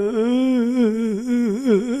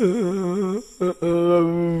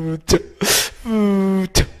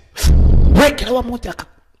 Wekelewa moja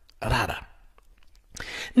rara.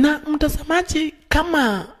 Na mtazamaji,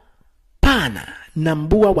 kama Pana na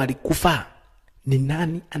Mbua walikufa, ni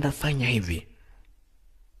nani anafanya hivi?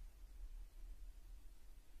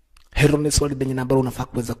 Hero ni swali benye nambaro unafaa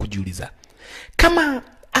kuweza kujiuliza. Kama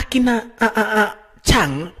akina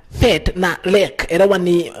Chang, Fet na Lek erawa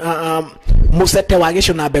ni Musete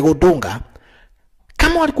wagesho na Begodunga,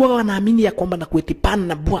 kama walikuwa wanaamini ya kwamba na kueti Pana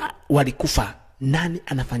na Mbua walikufa, nani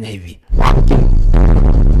anafanya hivi?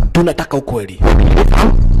 Tunataka ukweli.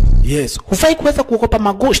 Yes, hufai kuweza kuogopa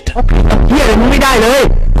maghost.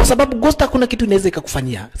 Kwa sababu ghost hakuna kitu inaweza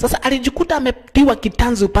ikakufanyia. Sasa alijikuta ametiwa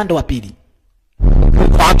kitanzi upande wa pili.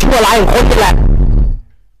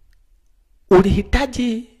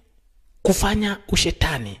 Ulihitaji kufanya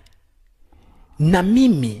ushetani, na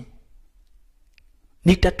mimi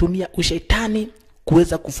nitatumia ushetani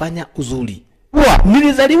kuweza kufanya uzuri.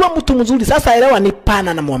 Nilizaliwa mtu mzuri. Sasa elewa, ni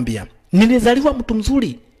Pana namwambia, nilizaliwa mtu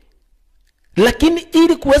mzuri, lakini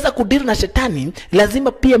ili kuweza kudili na shetani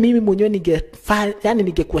lazima pia mimi mwenyewe ningefanya, yani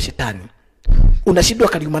ningekuwa shetani. Unashindwa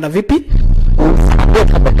kalimana vipi?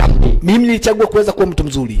 Mimi nilichagua kuweza kuwa mtu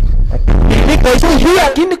mzuri,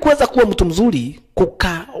 lakini kuweza kuwa mtu mzuri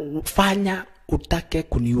kukafanya utake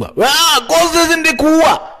kuniua. Gozi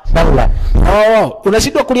ndikuua.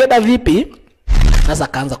 Unashindwa kulienda vipi? Sasa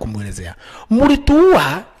kaanza kumuelezea,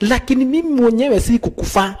 mulituua lakini mimi mwenyewe si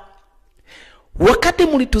kukufa. Wakati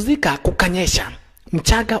mulituzika kukanyesha,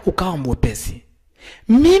 mchanga ukawa mwepesi.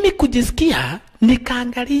 Mimi kujisikia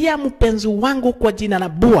nikaangalia mpenzi wangu kwa jina la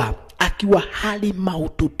Bua akiwa hali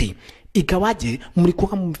mahututi. Ikawaje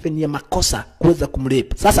mlikuwa mmefanyia makosa kuweza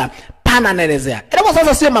kumrape. Sasa Pan anaelezea. Elewa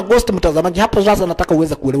sasa sio maghost mtazamaji, hapo sasa nataka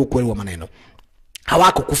uweze kuelewa ukweli wa maneno.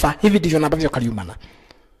 Hawakukufa, hivi ndivyo ambavyo kaliumana.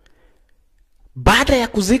 Baada ya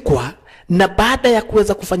kuzikwa na baada ya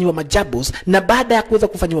kuweza kufanywa majabos na baada ya kuweza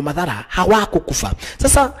kufanywa madhara, hawakukufa.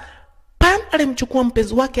 Sasa Pan alimchukua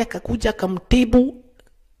mpenzi wake akakuja akamtibu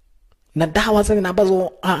na dawa zile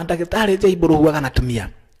ambazo daktari Jaiburu huwa anatumia.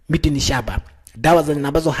 Miti ni shaba. Dawa zile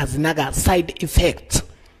ambazo hazinaga side effects.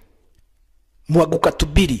 Mwaguka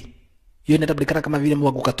tubiri. Hiyo inatambulikana kama vile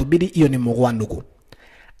mwaguka tubiri, hiyo ni mugwandugu.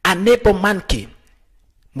 Anepo manke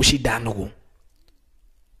mushidanugu.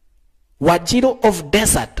 Wajiro of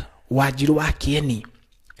desert, wajiro wa kieni.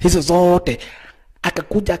 Hizo zote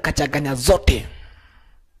akakuja akachanganya zote.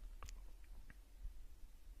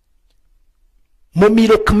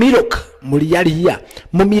 Mumirok muliyalia,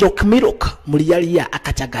 mumirok muliyalia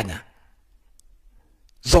akachanganya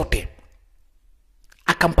zote.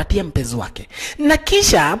 Akampatia mpenzi wake. Na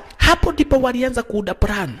kisha hapo ndipo walianza kuuda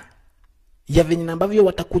plan ya venye ambavyo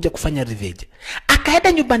watakuja kufanya revenge.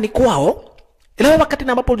 Akaenda nyumbani kwao. Ile wakati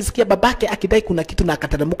ambapo ulisikia babake akidai kuna kitu na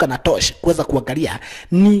akateremka na tosh kuweza kuangalia,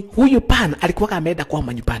 ni huyu Pan alikuwa ameenda kwa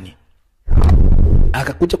nyumbani.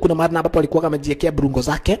 Akakuja kuna mahali ambapo alikuwa amejiwekea burungo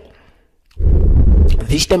zake.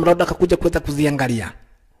 This time round akakuja kuweza kuziangalia.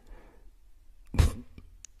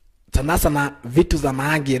 Sana vitu za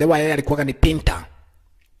maangi. Elewa yeye alikuwa ni painter.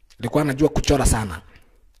 Alikuwa anajua kuchora sana.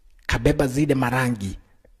 Kabeba zile marangi.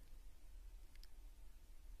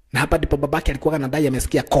 Na hapa ndipo babake alikuwa anadai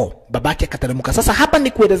amesikia ko. Babake akateremka. Sasa hapa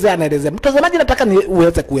ni kuelezea, anaelezea. Mtazamaji nataka ni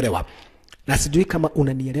uweze kuelewa. Na sijui kama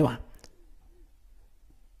unanielewa.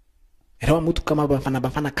 Elewa mtu kama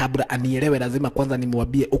bafana kabla anielewe lazima kwanza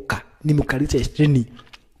nimwambie uka. Nimkalishe chini.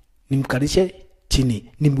 Nimkalishe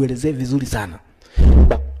chini. Nimuelezee vizuri sana.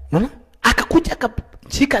 Unaona? Akakuja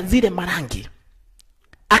akashika zile marangi.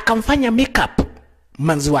 Akamfanya makeup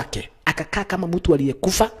manzi wake. Akakaa kama mtu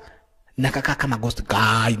aliyekufa na akakaa kama ghost.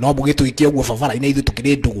 Kai, no mugetu ikiogwa fafara ina hizo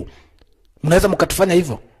tukile ndugu. Mnaweza mkatufanya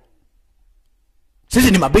hivyo?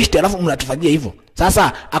 Sisi ni mabeshte alafu mnatufanyia hivyo.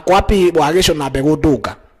 Sasa ako wapi Bwagesho na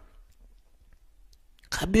Begoduka?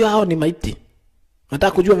 Kabio hao ni maiti.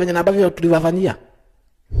 Nataka kujua venye ambavyo tuliwafanyia.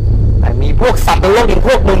 Ami pok sapelong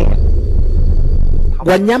pok mung.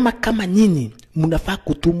 Wanyama kama nyinyi mnafaa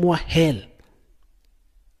kutumwa hell.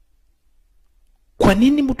 Kwa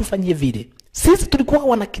nini mtufanyie vile? Sisi tulikuwa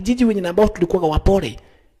wanakijiji wenye ambao tulikuwa wapole.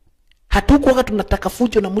 Hatukuwa tunataka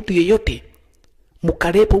fujo na mtu yeyote.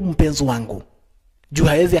 Mkarepo mpenzi wangu. Juu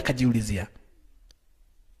haezi akajiulizia.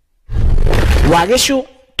 Wagesho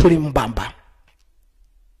tulimbamba.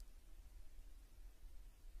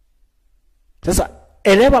 Sasa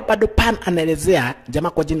elewa bado Pan anaelezea jamaa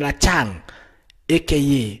kwa jina la Chang aka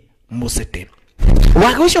Musete.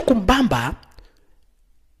 Wagesho kumbamba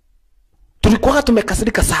tulikuwa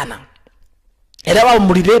tumekasirika sana. Elewa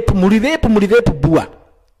mulirepu Bua.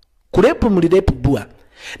 Kurepu mulirepu Bua.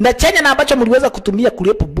 Na chenye na ambacho mliweza kutumia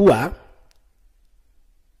kurepu Bua,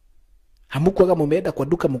 hamukuwa mumeenda kwa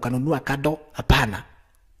duka mkanunua kado, hapana.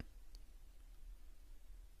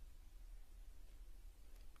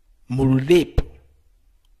 Mulirepu.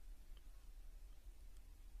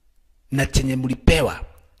 Na chenye mlipewa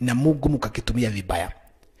na Mungu mkakitumia vibaya.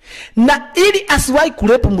 Na ili asiwahi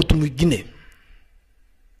kurepu mtu mwingine,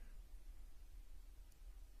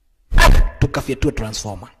 tukafyatua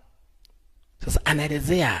transformer. Sasa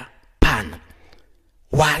anaelezea Pan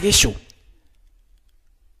Wagesho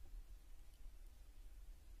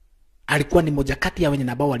alikuwa ni moja kati ya wenye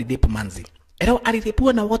nabao walidepu manzi. Elewa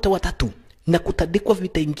alirepua na wote watatu na kutandikwa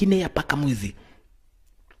vita ingine ya paka mwizi.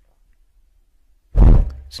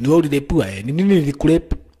 Si wewe ulirepua ni nini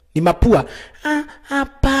nilikurepu? Ni mapua?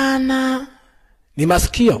 Hapana. Ni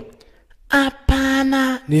masikio?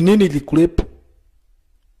 Hapana. Ni nini nilikurepu?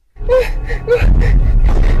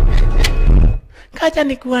 Kaja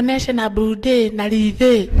nikuoneshe na bude na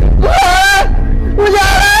lithe.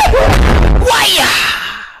 Waya!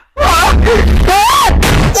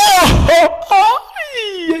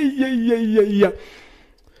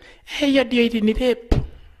 Hiyo ndio ilinirepu.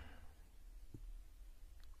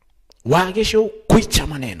 Wagesho kuicha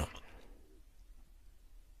maneno.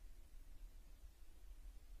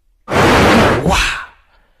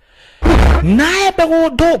 Naye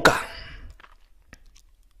Begodoka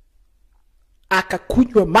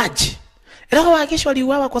akakunywa maji. Elewa Wagesho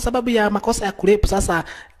aliuawa kwa sababu ya makosa ya kurepu. Sasa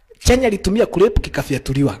chenye alitumia kurepu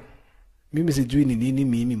kikafyatuliwa. Mimi sijui ni nini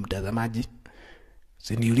mimi mtazamaji.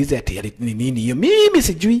 Usiniulize ati ni nini hiyo. Mimi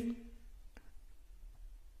sijui.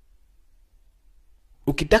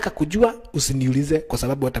 Ukitaka kujua usiniulize kwa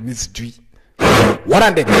sababu hata mimi sijui.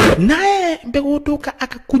 Warande naye Mbeguduka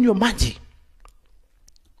akakunywa maji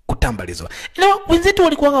kutambalizwa. Wenzetu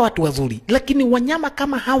walikuwa watu wazuri, lakini wanyama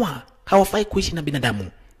kama hawa hawafai kuishi na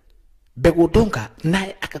binadamu. Mbeguduka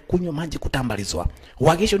naye akakunywa maji kutambalizwa.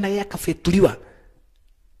 Wagesho naye akafetuliwa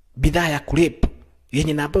bidhaa ya kulepu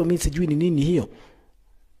yenye na ambayo mimi sijui ni nini hiyo.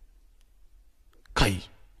 Kai,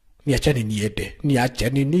 niacheni niende.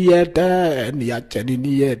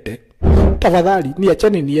 Tafadhali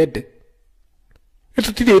niacheni niende.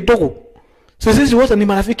 Ito tili ndogo. Sisi wote ni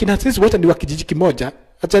marafiki na sisi wote ni wa kijiji kimoja.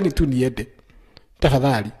 Acheni tu niende.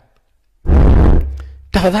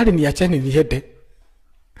 Tafadhali niacheni niende.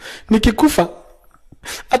 Nikikufa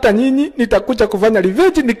hata nyinyi nitakuja kufanya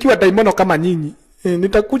revenge nikiwa daimono kama nyinyi.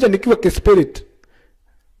 Nitakuja nikiwa kispirit.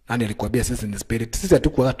 Nani alikwambia sisi ni spirit? Sisi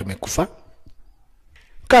hatukuwa tumekufa.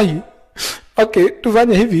 Kai. Okay,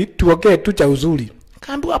 tufanye hivi, tuongee tu cha uzuri.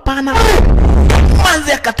 Kaambiwa hapana.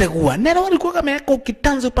 Manzi akategua. Nero alikuwa ameweka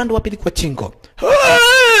kitanzi upande wa pili kwa chingo.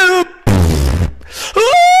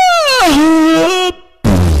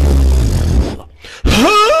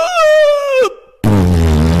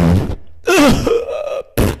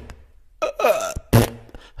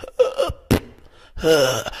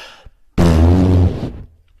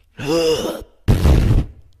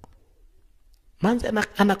 Manzi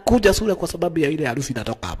anakuja sura kwa sababu ya ile harufu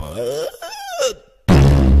inatoka hapa.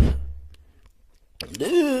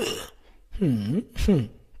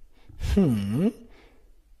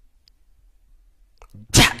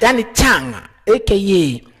 Yani changa aka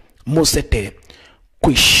Musete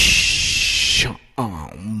kwisha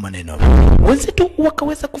maneno. Wenzetu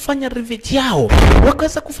wakaweza kufanya revenge yao.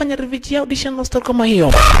 Audition style kama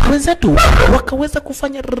hiyo. Wenzetu wakaweza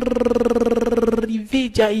kufanya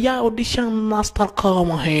revenge ya audition style kama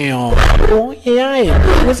hiyo.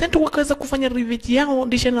 Wenzetu wakaweza kufanya revenge ya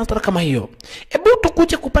audition style kama hiyo. Hebu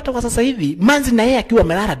tukuje kupata kwa sasa hivi Manzi na yeye akiwa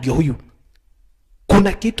amelala ndio huyu.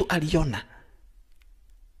 Kuna kitu aliona.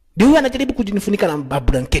 Ndio huyu anajaribu kujinifunika na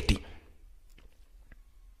blanketi.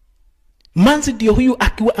 Manzi ndio huyu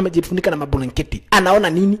akiwa amejifunika na mablanketi. Anaona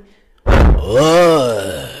nini?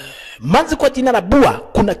 Manzi kwa jina la Bua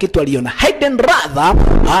kuna kitu aliona. Hidden rather,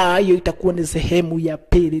 hiyo itakuwa ni sehemu ya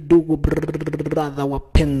pili ndugu brother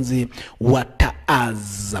wapenzi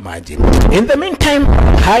watazamaji. In the meantime,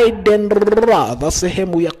 hidden rather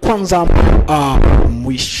sehemu ya kwanza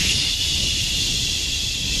mwisho.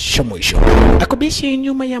 Akubishi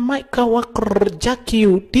nyuma ya Mike wa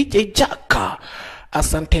Jackie DJ Jaka.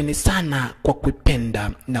 Asanteni sana kwa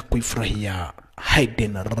kuipenda na kuifurahia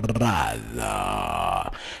Hidden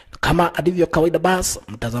Rather. Kama alivyo kawaida basi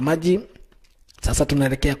mtazamaji, sasa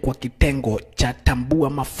tunaelekea kwa kitengo cha tambua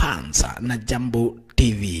mafansa na Jambo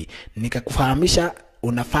TV. Nikakufahamisha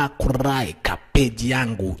unafaa kulike page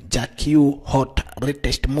yangu Jackie Hot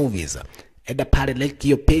Latest Movies. Eda pale like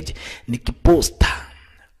hiyo page nikiposta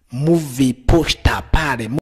movie poster pale